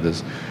 many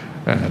others.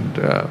 And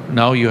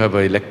now you have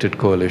an elected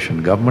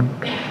coalition government.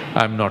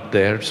 I'm not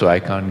there, so I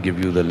can't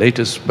give you the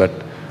latest, but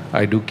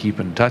I do keep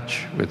in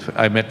touch with.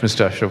 I met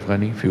Mr. Ashraf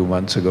Ghani a few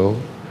months ago.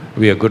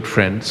 We are good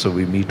friends, so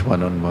we meet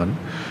one-on-one.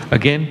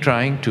 Again,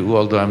 trying to,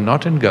 although I'm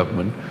not in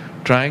government,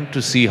 trying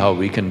to see how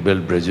we can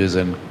build bridges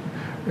and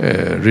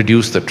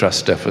reduce the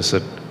trust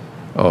deficit,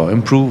 or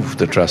improve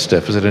the trust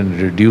deficit and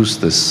reduce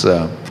this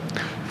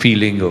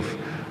feeling of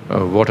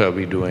what are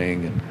we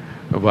doing and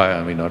why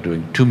are we not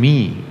doing. To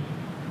me,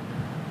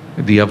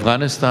 the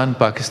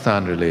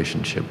Afghanistan-Pakistan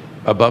relationship,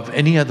 above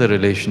any other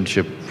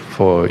relationship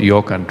for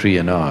your country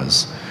and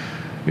ours,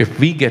 if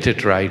we get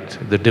it right,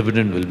 the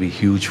dividend will be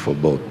huge for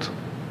both.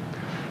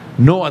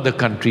 No other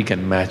country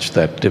can match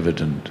that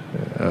dividend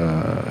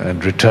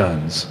and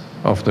returns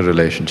of the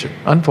relationship.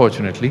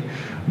 Unfortunately,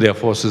 there are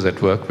forces at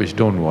work which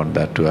don't want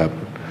that to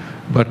happen.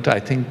 But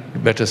I think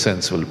better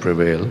sense will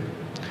prevail.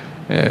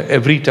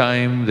 Every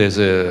time there's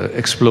an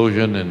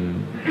explosion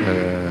in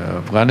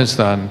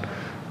Afghanistan,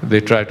 they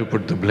try to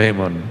put the blame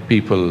on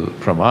people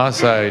from our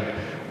side.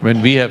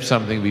 When we have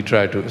something, we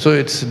try to. So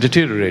it's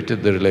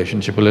deteriorated the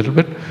relationship a little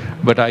bit.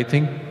 But I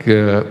think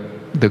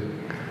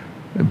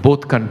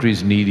both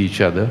countries need each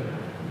other,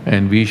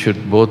 and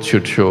both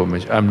should show.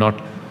 I'm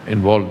not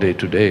involved day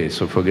to day,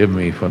 so forgive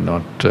me for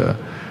not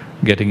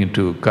getting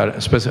into. I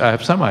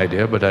have some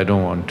idea, but I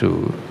don't want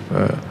to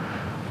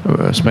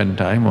spend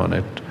time on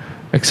it.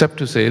 Except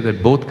to say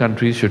that both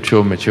countries should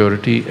show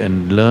maturity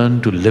and learn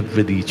to live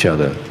with each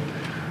other.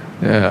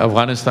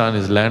 Afghanistan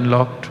is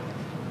landlocked.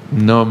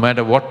 No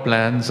matter what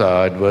plans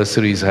our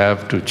adversaries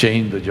have to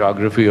change the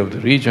geography of the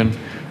region,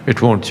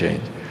 it won't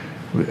change.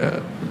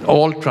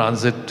 All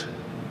transit,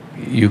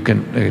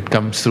 it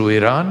comes through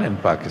Iran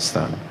and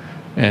Pakistan.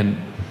 And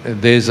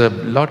there's a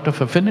lot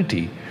of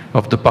affinity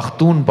of the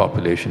Pakhtun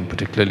population,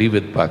 particularly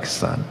with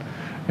Pakistan.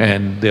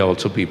 And there are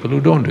also people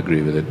who don't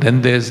agree with it.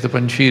 Then there's the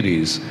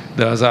Panshiris,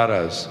 the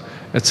Hazaras,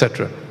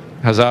 etc.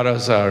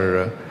 Hazaras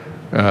are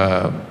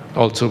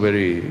also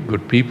very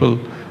good people.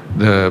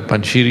 The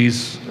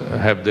Panshiris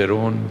have their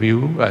own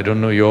view. I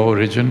don't know your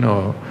origin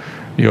or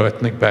your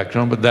ethnic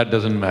background, but that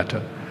doesn't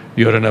matter.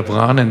 You're an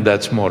Afghan, and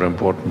that's more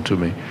important to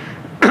me.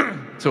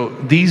 So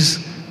these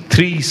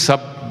three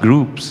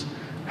subgroups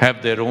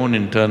have their own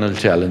internal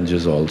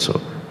challenges also,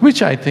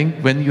 which I think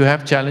when you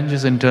have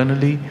challenges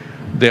internally,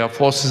 there are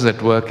forces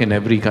at work in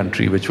every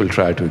country which will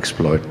try to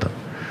exploit them.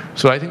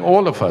 So I think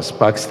all of us,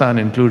 Pakistan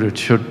included,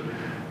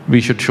 we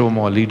should show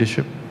more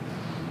leadership,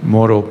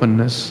 more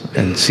openness,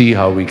 and see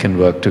how we can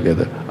work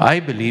together.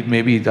 I believe,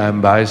 maybe I'm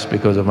biased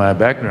because of my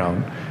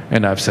background,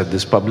 and I've said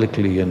this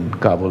publicly in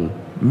Kabul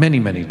many,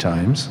 many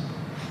times,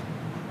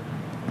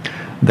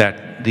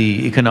 that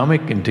the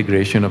economic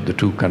integration of the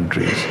two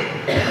countries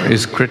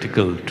is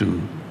critical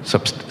to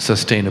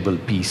sustainable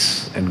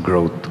peace and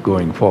growth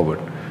going forward.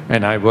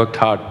 And I worked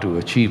hard to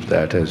achieve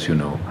that, as you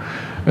know.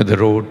 The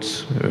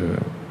roads,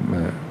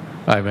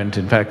 I went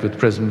in fact with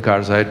President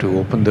Karzai to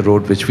open the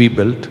road which we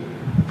built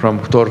from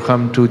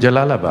Torkham to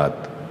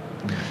Jalalabad.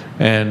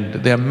 And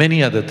there are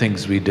many other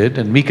things we did,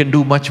 and we can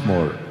do much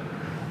more.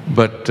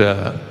 But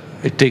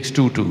it takes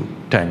two to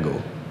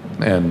tango.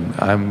 And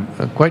I'm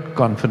quite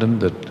confident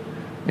that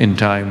in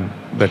time,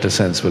 better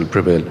sense will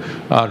prevail.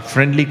 Our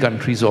friendly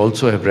countries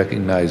also have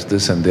recognized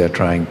this, and they are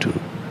trying to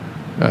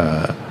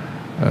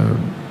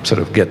sort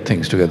of get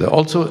things together.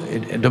 Also,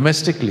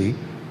 domestically,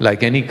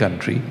 like any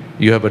country,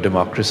 you have a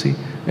democracy,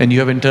 and you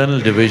have internal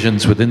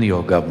divisions within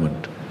your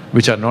government,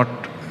 which are not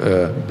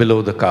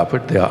below the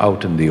carpet, they are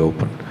out in the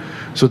open.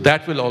 So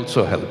that will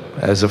also help.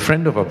 As a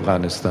friend of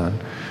Afghanistan,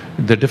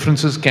 the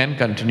differences can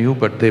continue,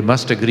 but they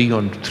must agree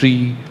on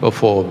 3 or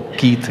 4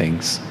 key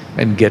things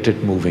and get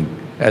it moving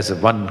as a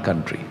one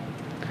country.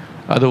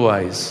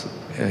 Otherwise,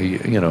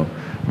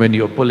 when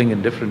you're pulling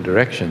in different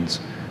directions,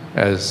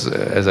 as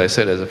I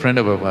said, as a friend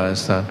of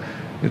Afghanistan,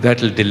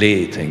 that will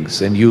delay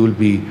things, and you will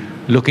be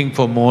looking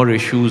for more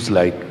issues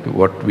like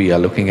what we are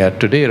looking at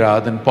today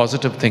rather than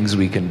positive things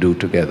we can do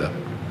together.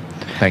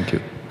 Thank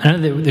you. I know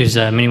that there's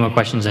many more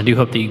questions. I do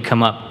hope that you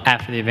come up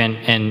after the event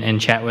and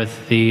chat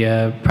with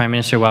the Prime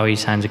Minister while he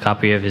signs a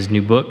copy of his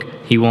new book.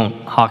 He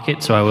won't hawk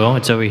it, so I will.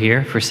 It's over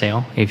here for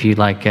sale if you'd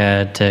like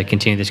to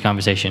continue this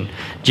conversation.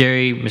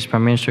 Jerry, Mr.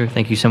 Prime Minister,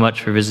 thank you so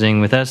much for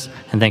visiting with us,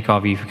 and thank all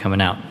of you for coming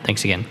out.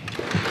 Thanks again.